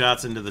bunch of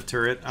shots into the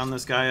turret on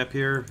this guy up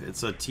here.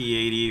 It's a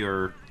T-80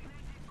 or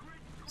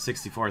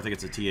 64, I think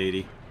it's a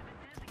T-80.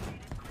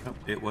 Oh,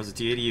 it was a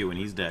T-80U and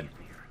he's dead.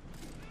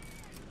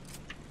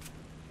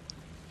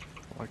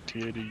 Like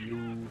T80,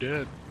 you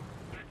dead.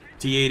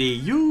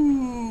 T80,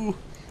 you.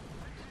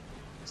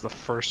 It's the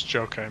first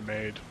joke I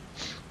made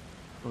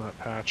on that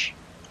patch.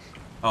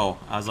 Oh,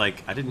 I was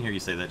like, I didn't hear you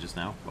say that just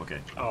now. Okay.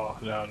 Oh,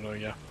 no,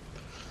 yeah.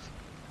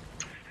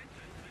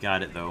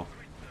 Got it, though.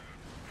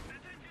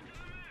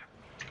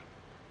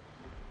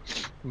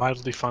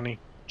 Mildly funny.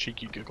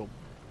 Cheeky giggle.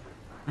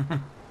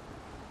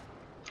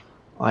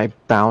 I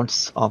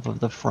bounce off of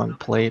the front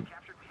plate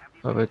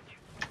of it.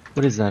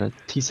 What is that? A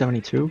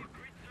T-72? You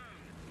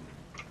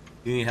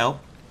need help?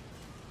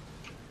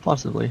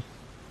 Possibly.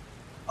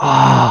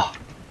 Ah!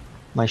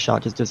 My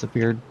shot just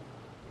disappeared.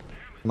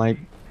 My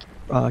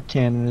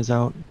cannon is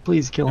out.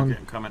 Please kill him. Okay,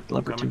 I'm coming. I'm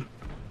Lever coming. 2.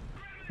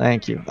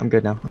 Thank you. I'm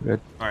good now. I'm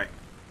good. Alright.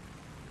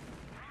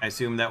 I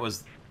assume that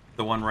was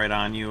the one right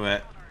on you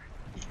at...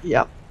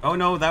 Yeah. Oh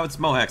no, that was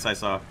Mohex I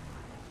saw.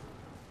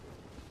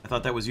 I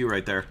thought that was you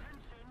right there.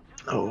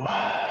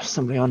 Oh,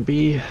 somebody on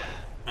B.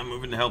 I'm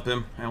moving to help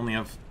him. I only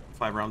have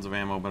 5 rounds of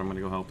ammo, but I'm gonna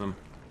go help him.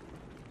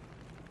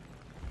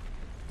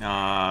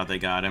 Ah, they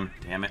got him.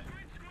 Damn it.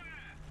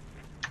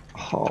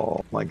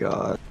 Oh my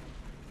god.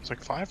 It's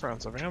like 5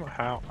 rounds of ammo.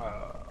 How?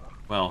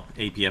 Well,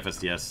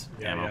 APFSDS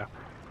Yeah, ammo. yeah.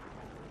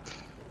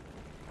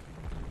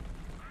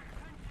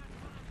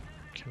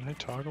 Can I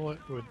toggle it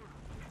with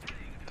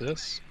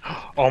this?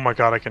 Oh my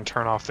god, I can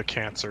turn off the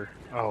cancer.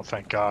 Oh,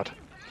 thank god.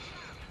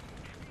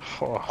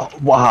 Oh, Oh,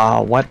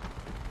 wow, what?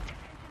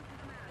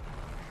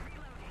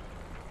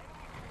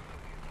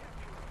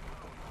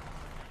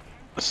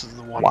 this is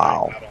the one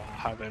Wow. thing that I'll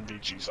have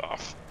NVGs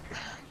off.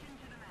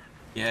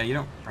 Yeah, you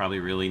don't probably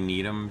really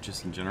need them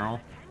just in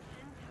general.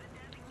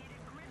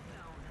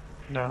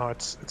 No,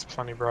 it's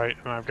plenty bright,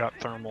 and I've got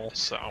thermal,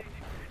 so...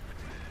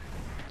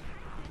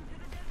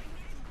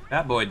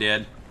 That boy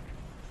did.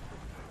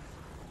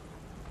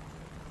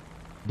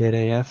 Dead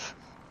AF.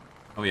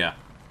 Oh yeah.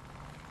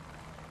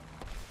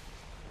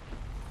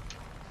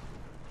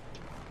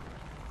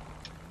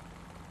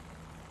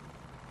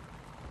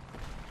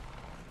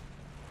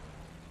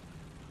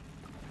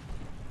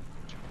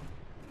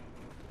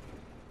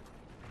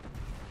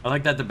 I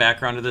like that the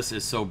background of this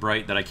is so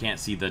bright that I can't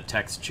see the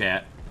text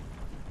chat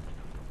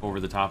over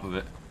the top of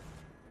it.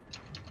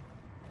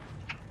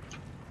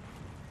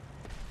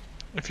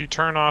 If you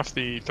turn off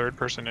the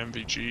third-person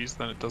MVGs,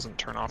 then it doesn't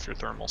turn off your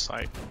thermal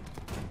sight.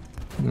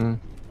 Hmm.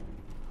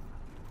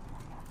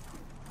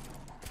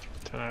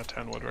 10 out of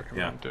 10 would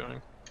recommend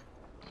doing.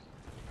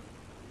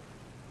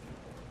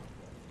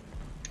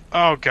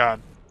 Oh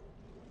god.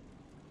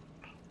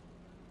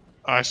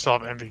 I still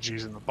have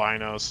MVGs in the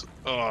binos.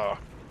 Ugh.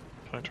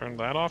 Can I turn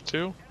that off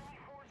too?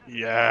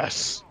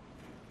 Yes.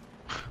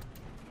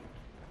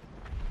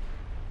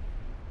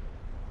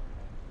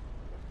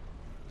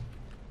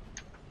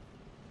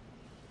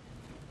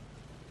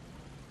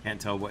 Can't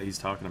tell what he's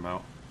talking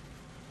about.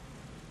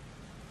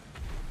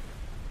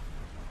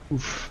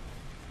 Oof.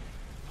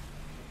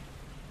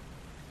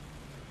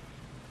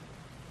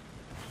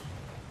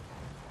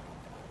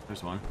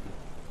 There's one.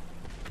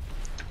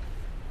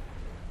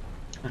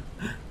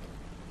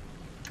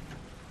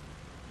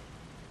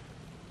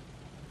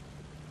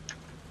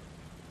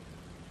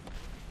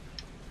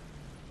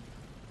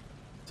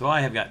 So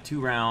I have got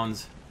 2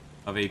 rounds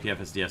of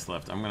APFSDS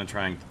left. I'm going to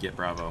try and get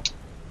Bravo.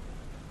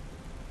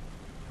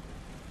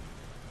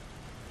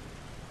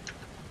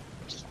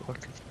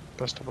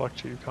 Best of luck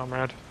to you,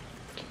 comrade.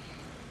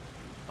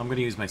 I'm going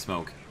to use my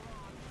smoke.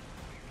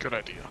 Good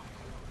idea.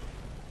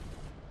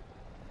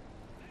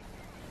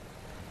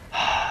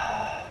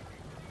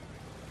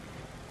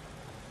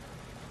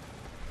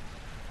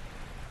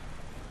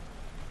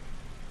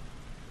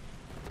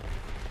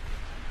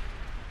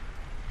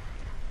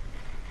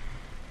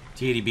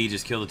 T80B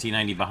just killed a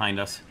T90 behind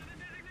us.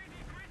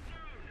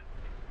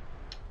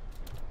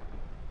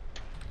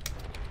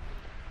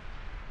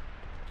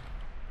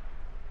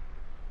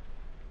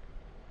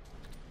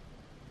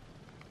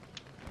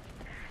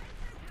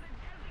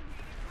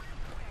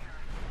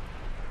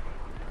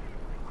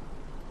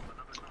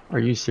 Are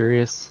you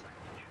serious?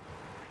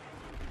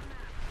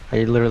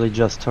 I literally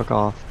just took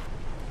off.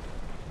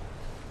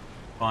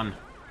 Fun.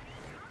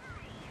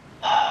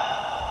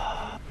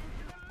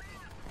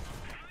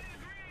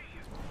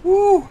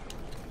 Woo!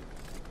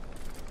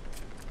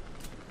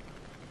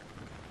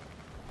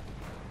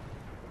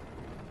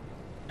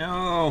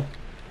 No.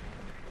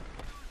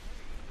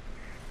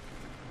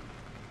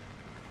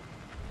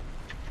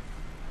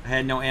 I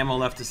had no ammo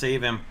left to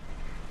save him.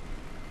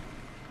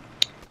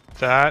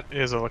 That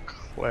is a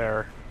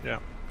Leclerc, yeah.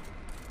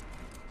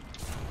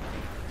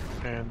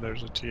 And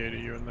there's a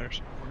T80U in there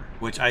somewhere.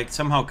 Which I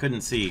somehow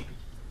couldn't see.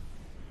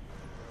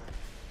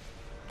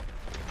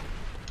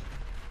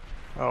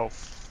 Oh,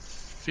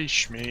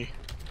 fish me.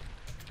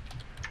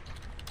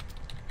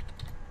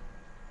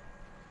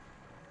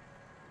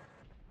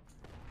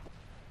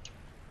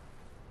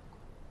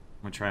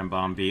 I'm gonna try and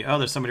bomb B. Oh,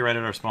 there's somebody right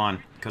at our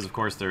spawn. Because of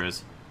course there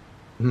is.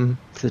 Hmm.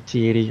 It's a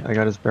T80. I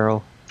got his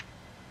barrel.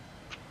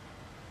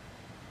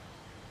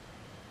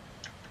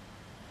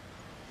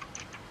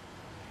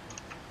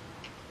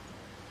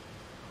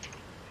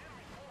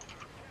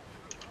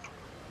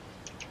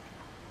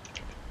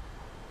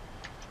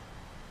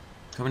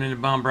 Coming into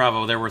bomb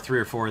Bravo. There were 3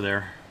 or 4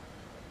 there.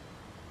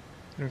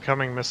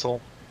 Incoming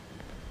missile.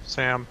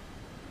 Sam.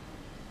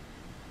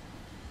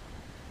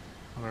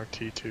 On our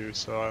T2,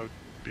 so I would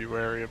be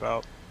wary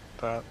about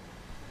that.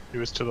 He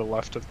was to the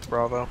left of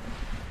Bravo.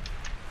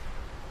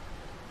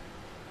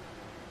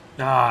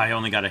 Ah, I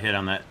only got a hit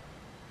on that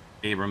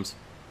Abrams.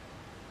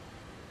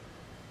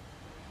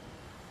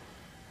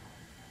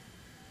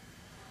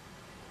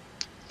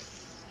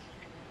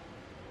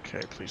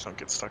 Okay, please don't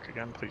get stuck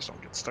again. Please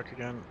don't get stuck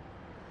again.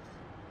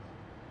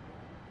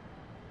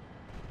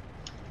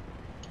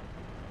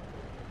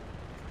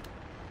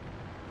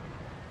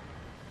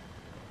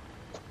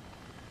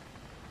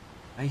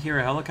 I hear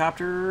a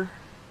helicopter.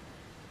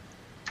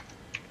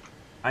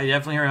 I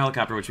definitely hear a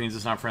helicopter, which means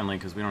it's not friendly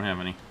because we don't have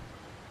any.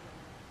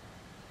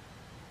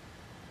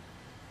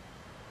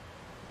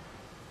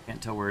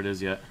 Can't tell where it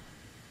is yet.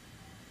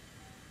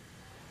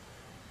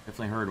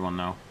 Definitely heard one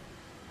though.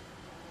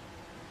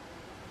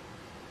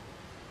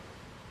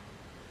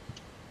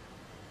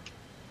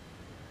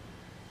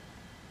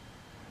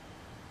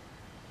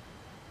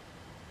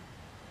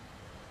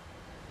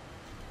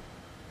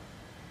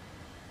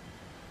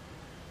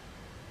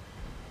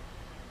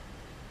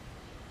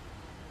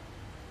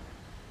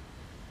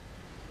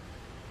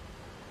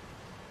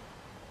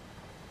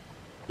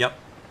 Yep.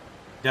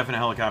 Definite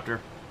helicopter.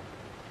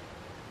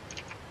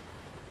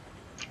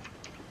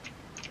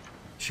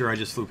 Sure, I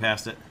just flew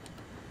past it.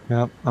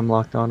 Yep, I'm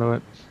locked onto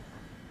it.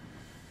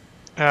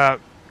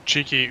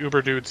 Cheeky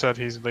Uber dude said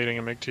he's leading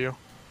a MiG to you.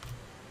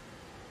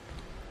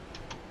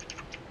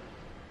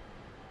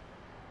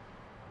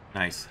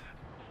 Nice.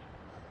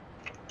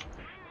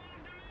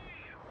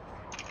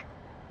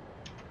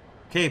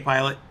 Okay,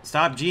 pilot.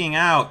 Stop G'ing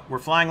out. We're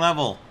flying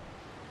level.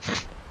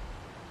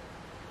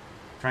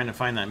 Trying to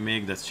find that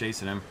MiG that's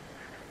chasing him.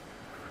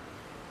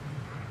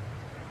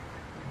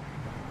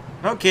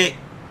 Okay.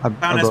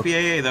 Found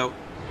SPAA, though.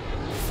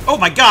 Oh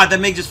my god,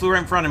 that MiG just flew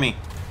right in front of me.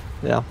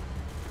 Yeah.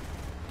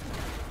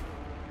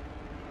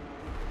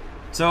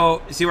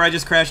 So, see where I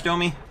just crashed,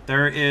 Domi?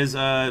 There is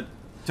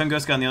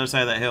Tunguska on the other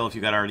side of that hill if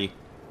you got RD.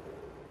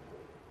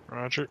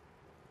 Roger.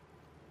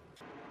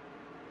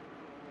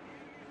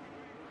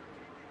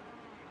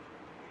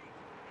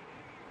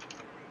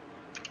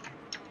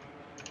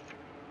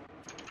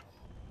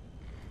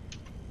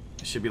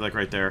 It should be like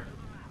right there.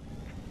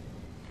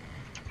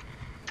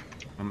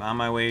 I'm on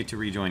my way to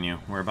rejoin you.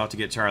 We're about to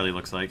get Charlie,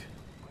 looks like.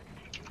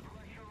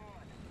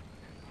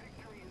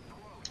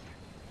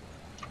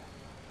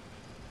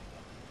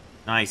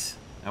 Nice.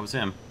 That was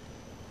him.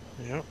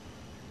 Yep.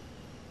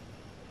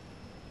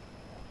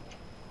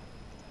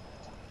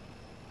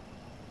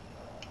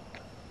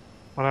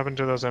 What happened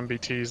to those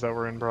MBTs that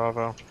were in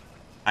Bravo?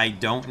 I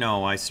don't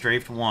know. I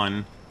strafed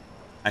one.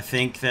 I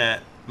think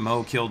that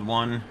Mo killed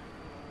one,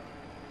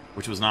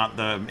 which was not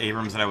the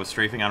Abrams that I was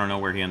strafing. I don't know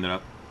where he ended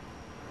up.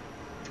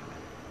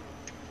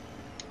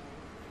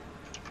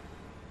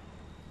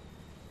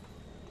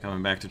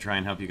 Coming back to try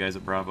and help you guys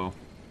at Bravo.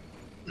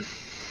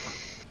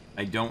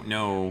 I don't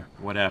know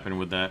what happened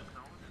with that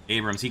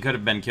Abrams. He could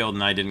have been killed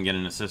and I didn't get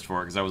an assist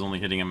for it because I was only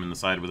hitting him in the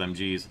side with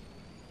MGs.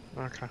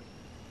 Okay.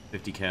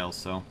 50 cals,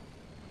 so.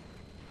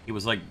 He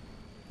was like,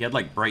 he had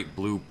like bright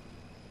blue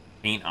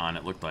paint on,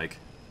 it looked like.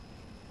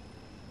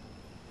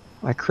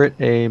 I crit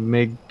a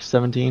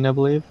MiG-17, I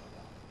believe.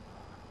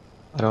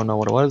 I don't know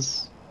what it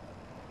was.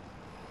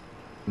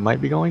 Might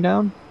be going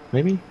down,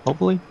 maybe,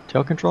 hopefully.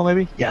 Tail control,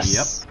 maybe?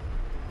 Yes!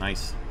 Yep.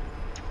 Nice.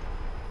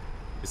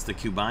 It's the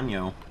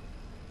Cubano.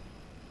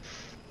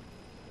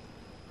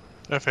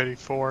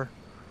 F-84.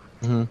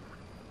 Mm-hmm.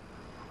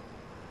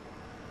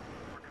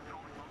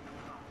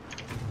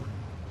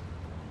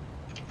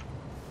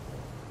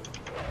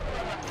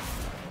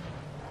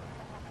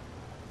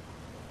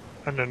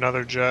 And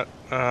another jet,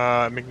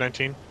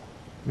 MiG-19.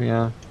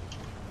 Yeah.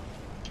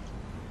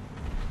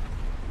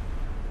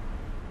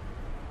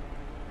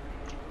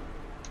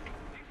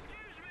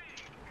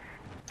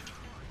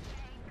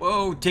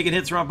 Whoa, taking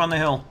hits from up on the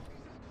hill.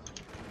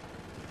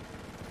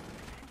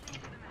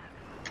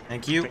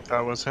 Thank I you. think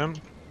that was him.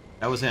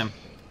 That was him.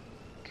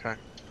 Okay.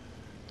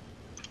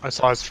 I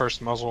saw his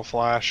first muzzle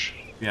flash,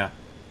 Yeah.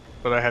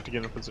 but I had to get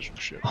in a position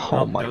to shoot. Oh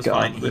Nope, my that was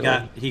god.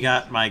 fine. He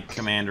got my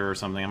commander or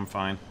something. I'm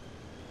fine.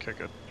 Okay,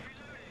 good.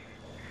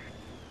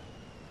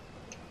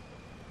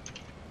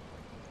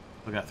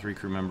 We got 3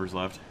 crew members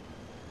left.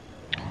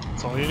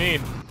 That's all you need.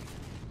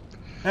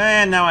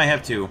 And now I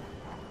have 2.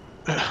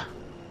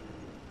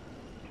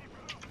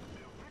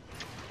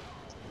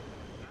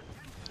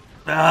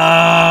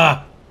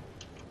 Ah!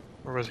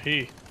 Where was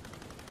he?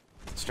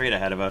 Straight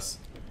ahead of us.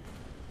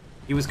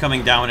 He was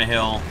coming down a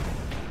hill,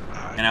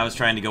 and I was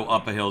trying to go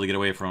up a hill to get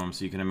away from him,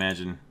 so you can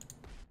imagine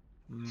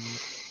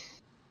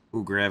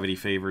who gravity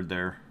favored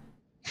there.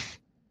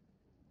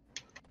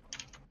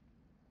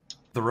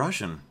 The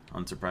Russian,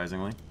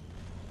 unsurprisingly.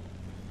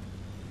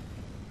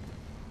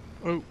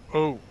 Oh,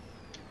 oh.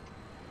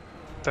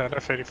 That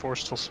F-84 is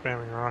still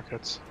spamming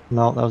rockets.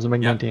 No, that was a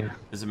MiG-19. Yep.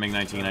 This is a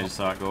MiG-19, I just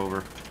saw it go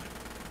over.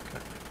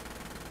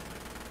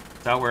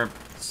 It's out where,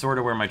 sort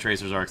of where my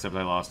tracers are, except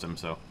I lost him,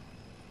 so.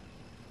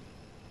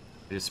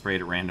 I just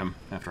sprayed at random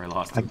after I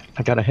lost him.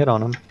 I got a hit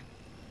on him.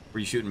 Were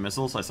you shooting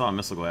missiles? I saw a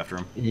missile go after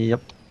him.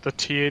 Yep. The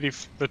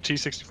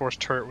T-64's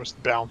turret was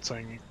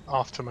bouncing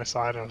off to my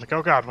side. I was like,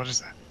 oh god, what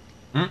is that?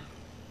 Hmm.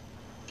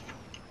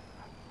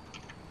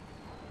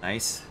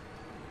 Nice.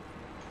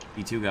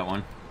 B2 got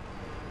one.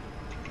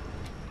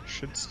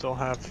 Should still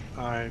have.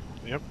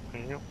 Yep,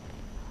 there you go.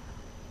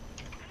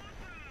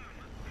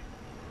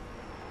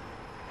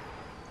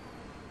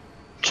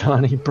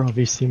 Johnny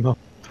Bravissimo.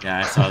 Yeah,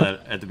 I saw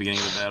that at the beginning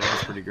of the battle. It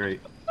was pretty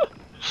great.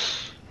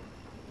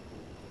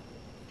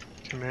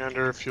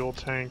 Commander, fuel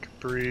tank,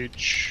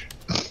 breach,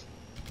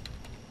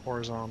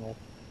 horizontal.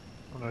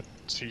 On a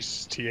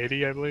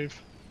T-80, I believe.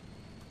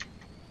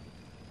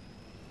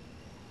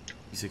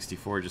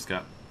 T-64 just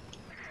got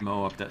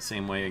Mo up that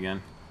same way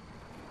again.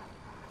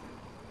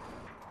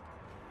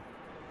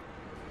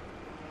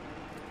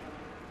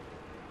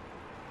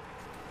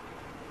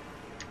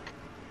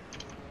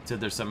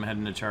 Said there's something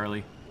heading to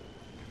Charlie.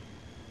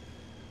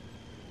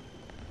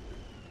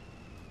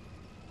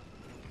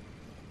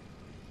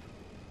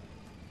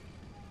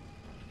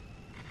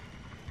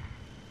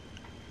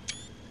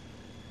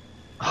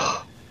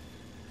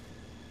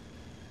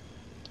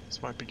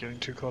 This might be getting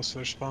too close to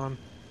their spawn.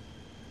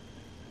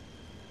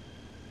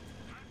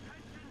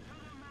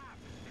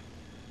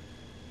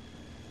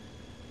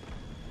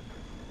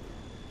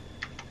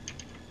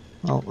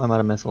 Oh, I'm out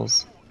of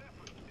missiles.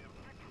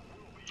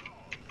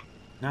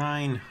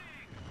 9.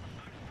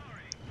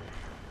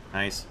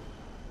 Nice.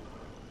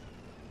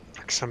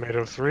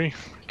 XM803.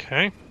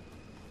 Okay.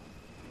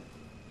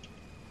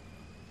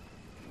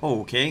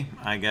 Oh, okay.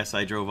 I guess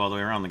I drove all the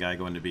way around the guy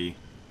going to B.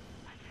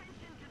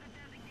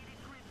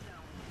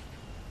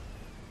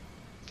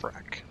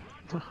 Frack.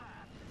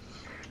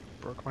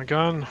 Broke my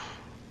gun.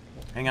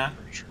 Hang on.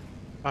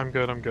 I'm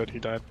good. He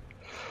died.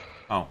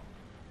 Oh.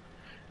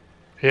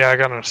 Yeah, I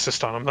got an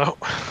assist on him though.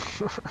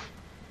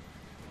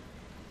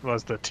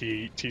 Was the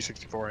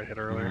T-64 I hit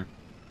earlier. Mhm.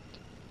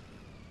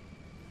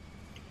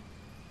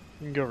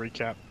 You can go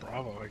recap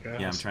Bravo, I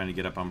guess. Yeah, I'm trying to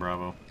get up on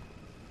Bravo.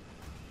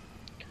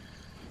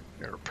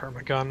 Gotta repair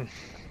my gun.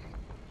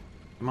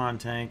 Come on,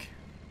 tank.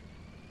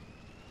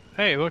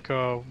 Hey, look,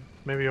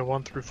 maybe a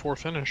 1 through 4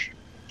 finish.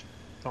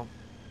 Don't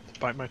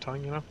bite my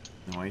tongue, you know?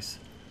 Nice.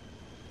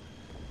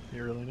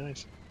 You're really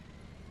nice.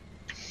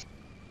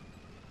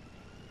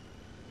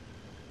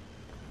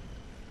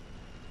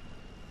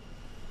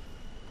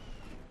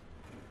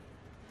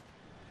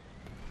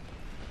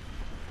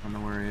 I don't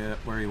know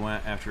where he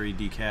went after he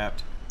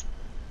decapped.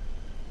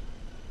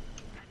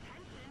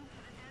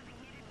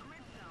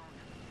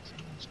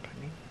 Someone's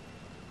pinging.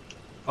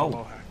 Oh,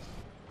 Hello, hack.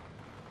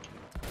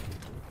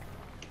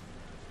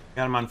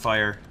 got him on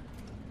fire.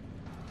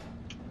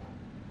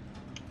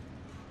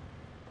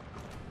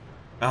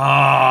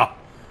 Ah,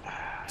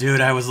 dude,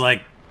 I was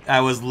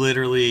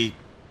literally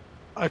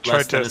I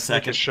tried than to a take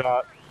second. a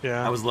shot.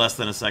 Yeah. I was less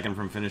than a second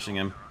from finishing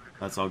him.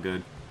 That's all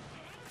good.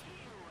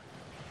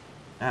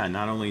 Ah,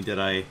 not only did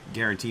I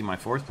guarantee my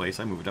 4th place,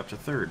 I moved up to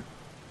 3rd.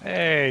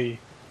 Hey.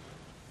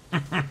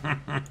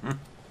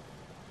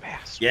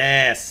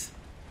 Yes.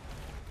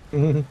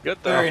 Good though.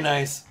 Very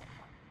nice.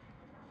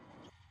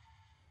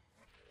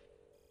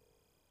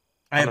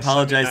 I On a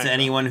apologize 79, to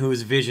anyone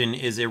whose vision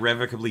is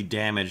irrevocably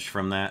damaged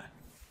from that.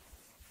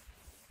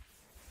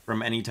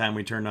 From any time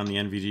we turned on the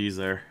NVGs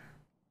there.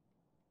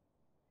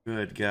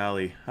 Good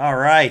golly.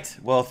 Alright.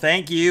 Well,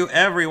 thank you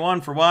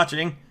everyone for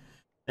watching.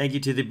 Thank you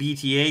to the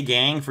BTA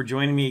gang for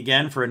joining me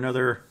again for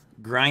another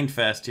grind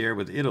fest here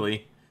with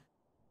Italy.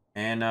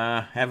 And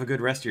have a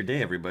good rest of your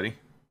day, everybody.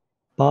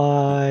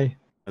 Bye.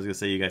 I was going to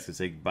say you guys could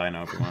say bye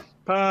now if you want.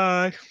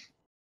 Bye.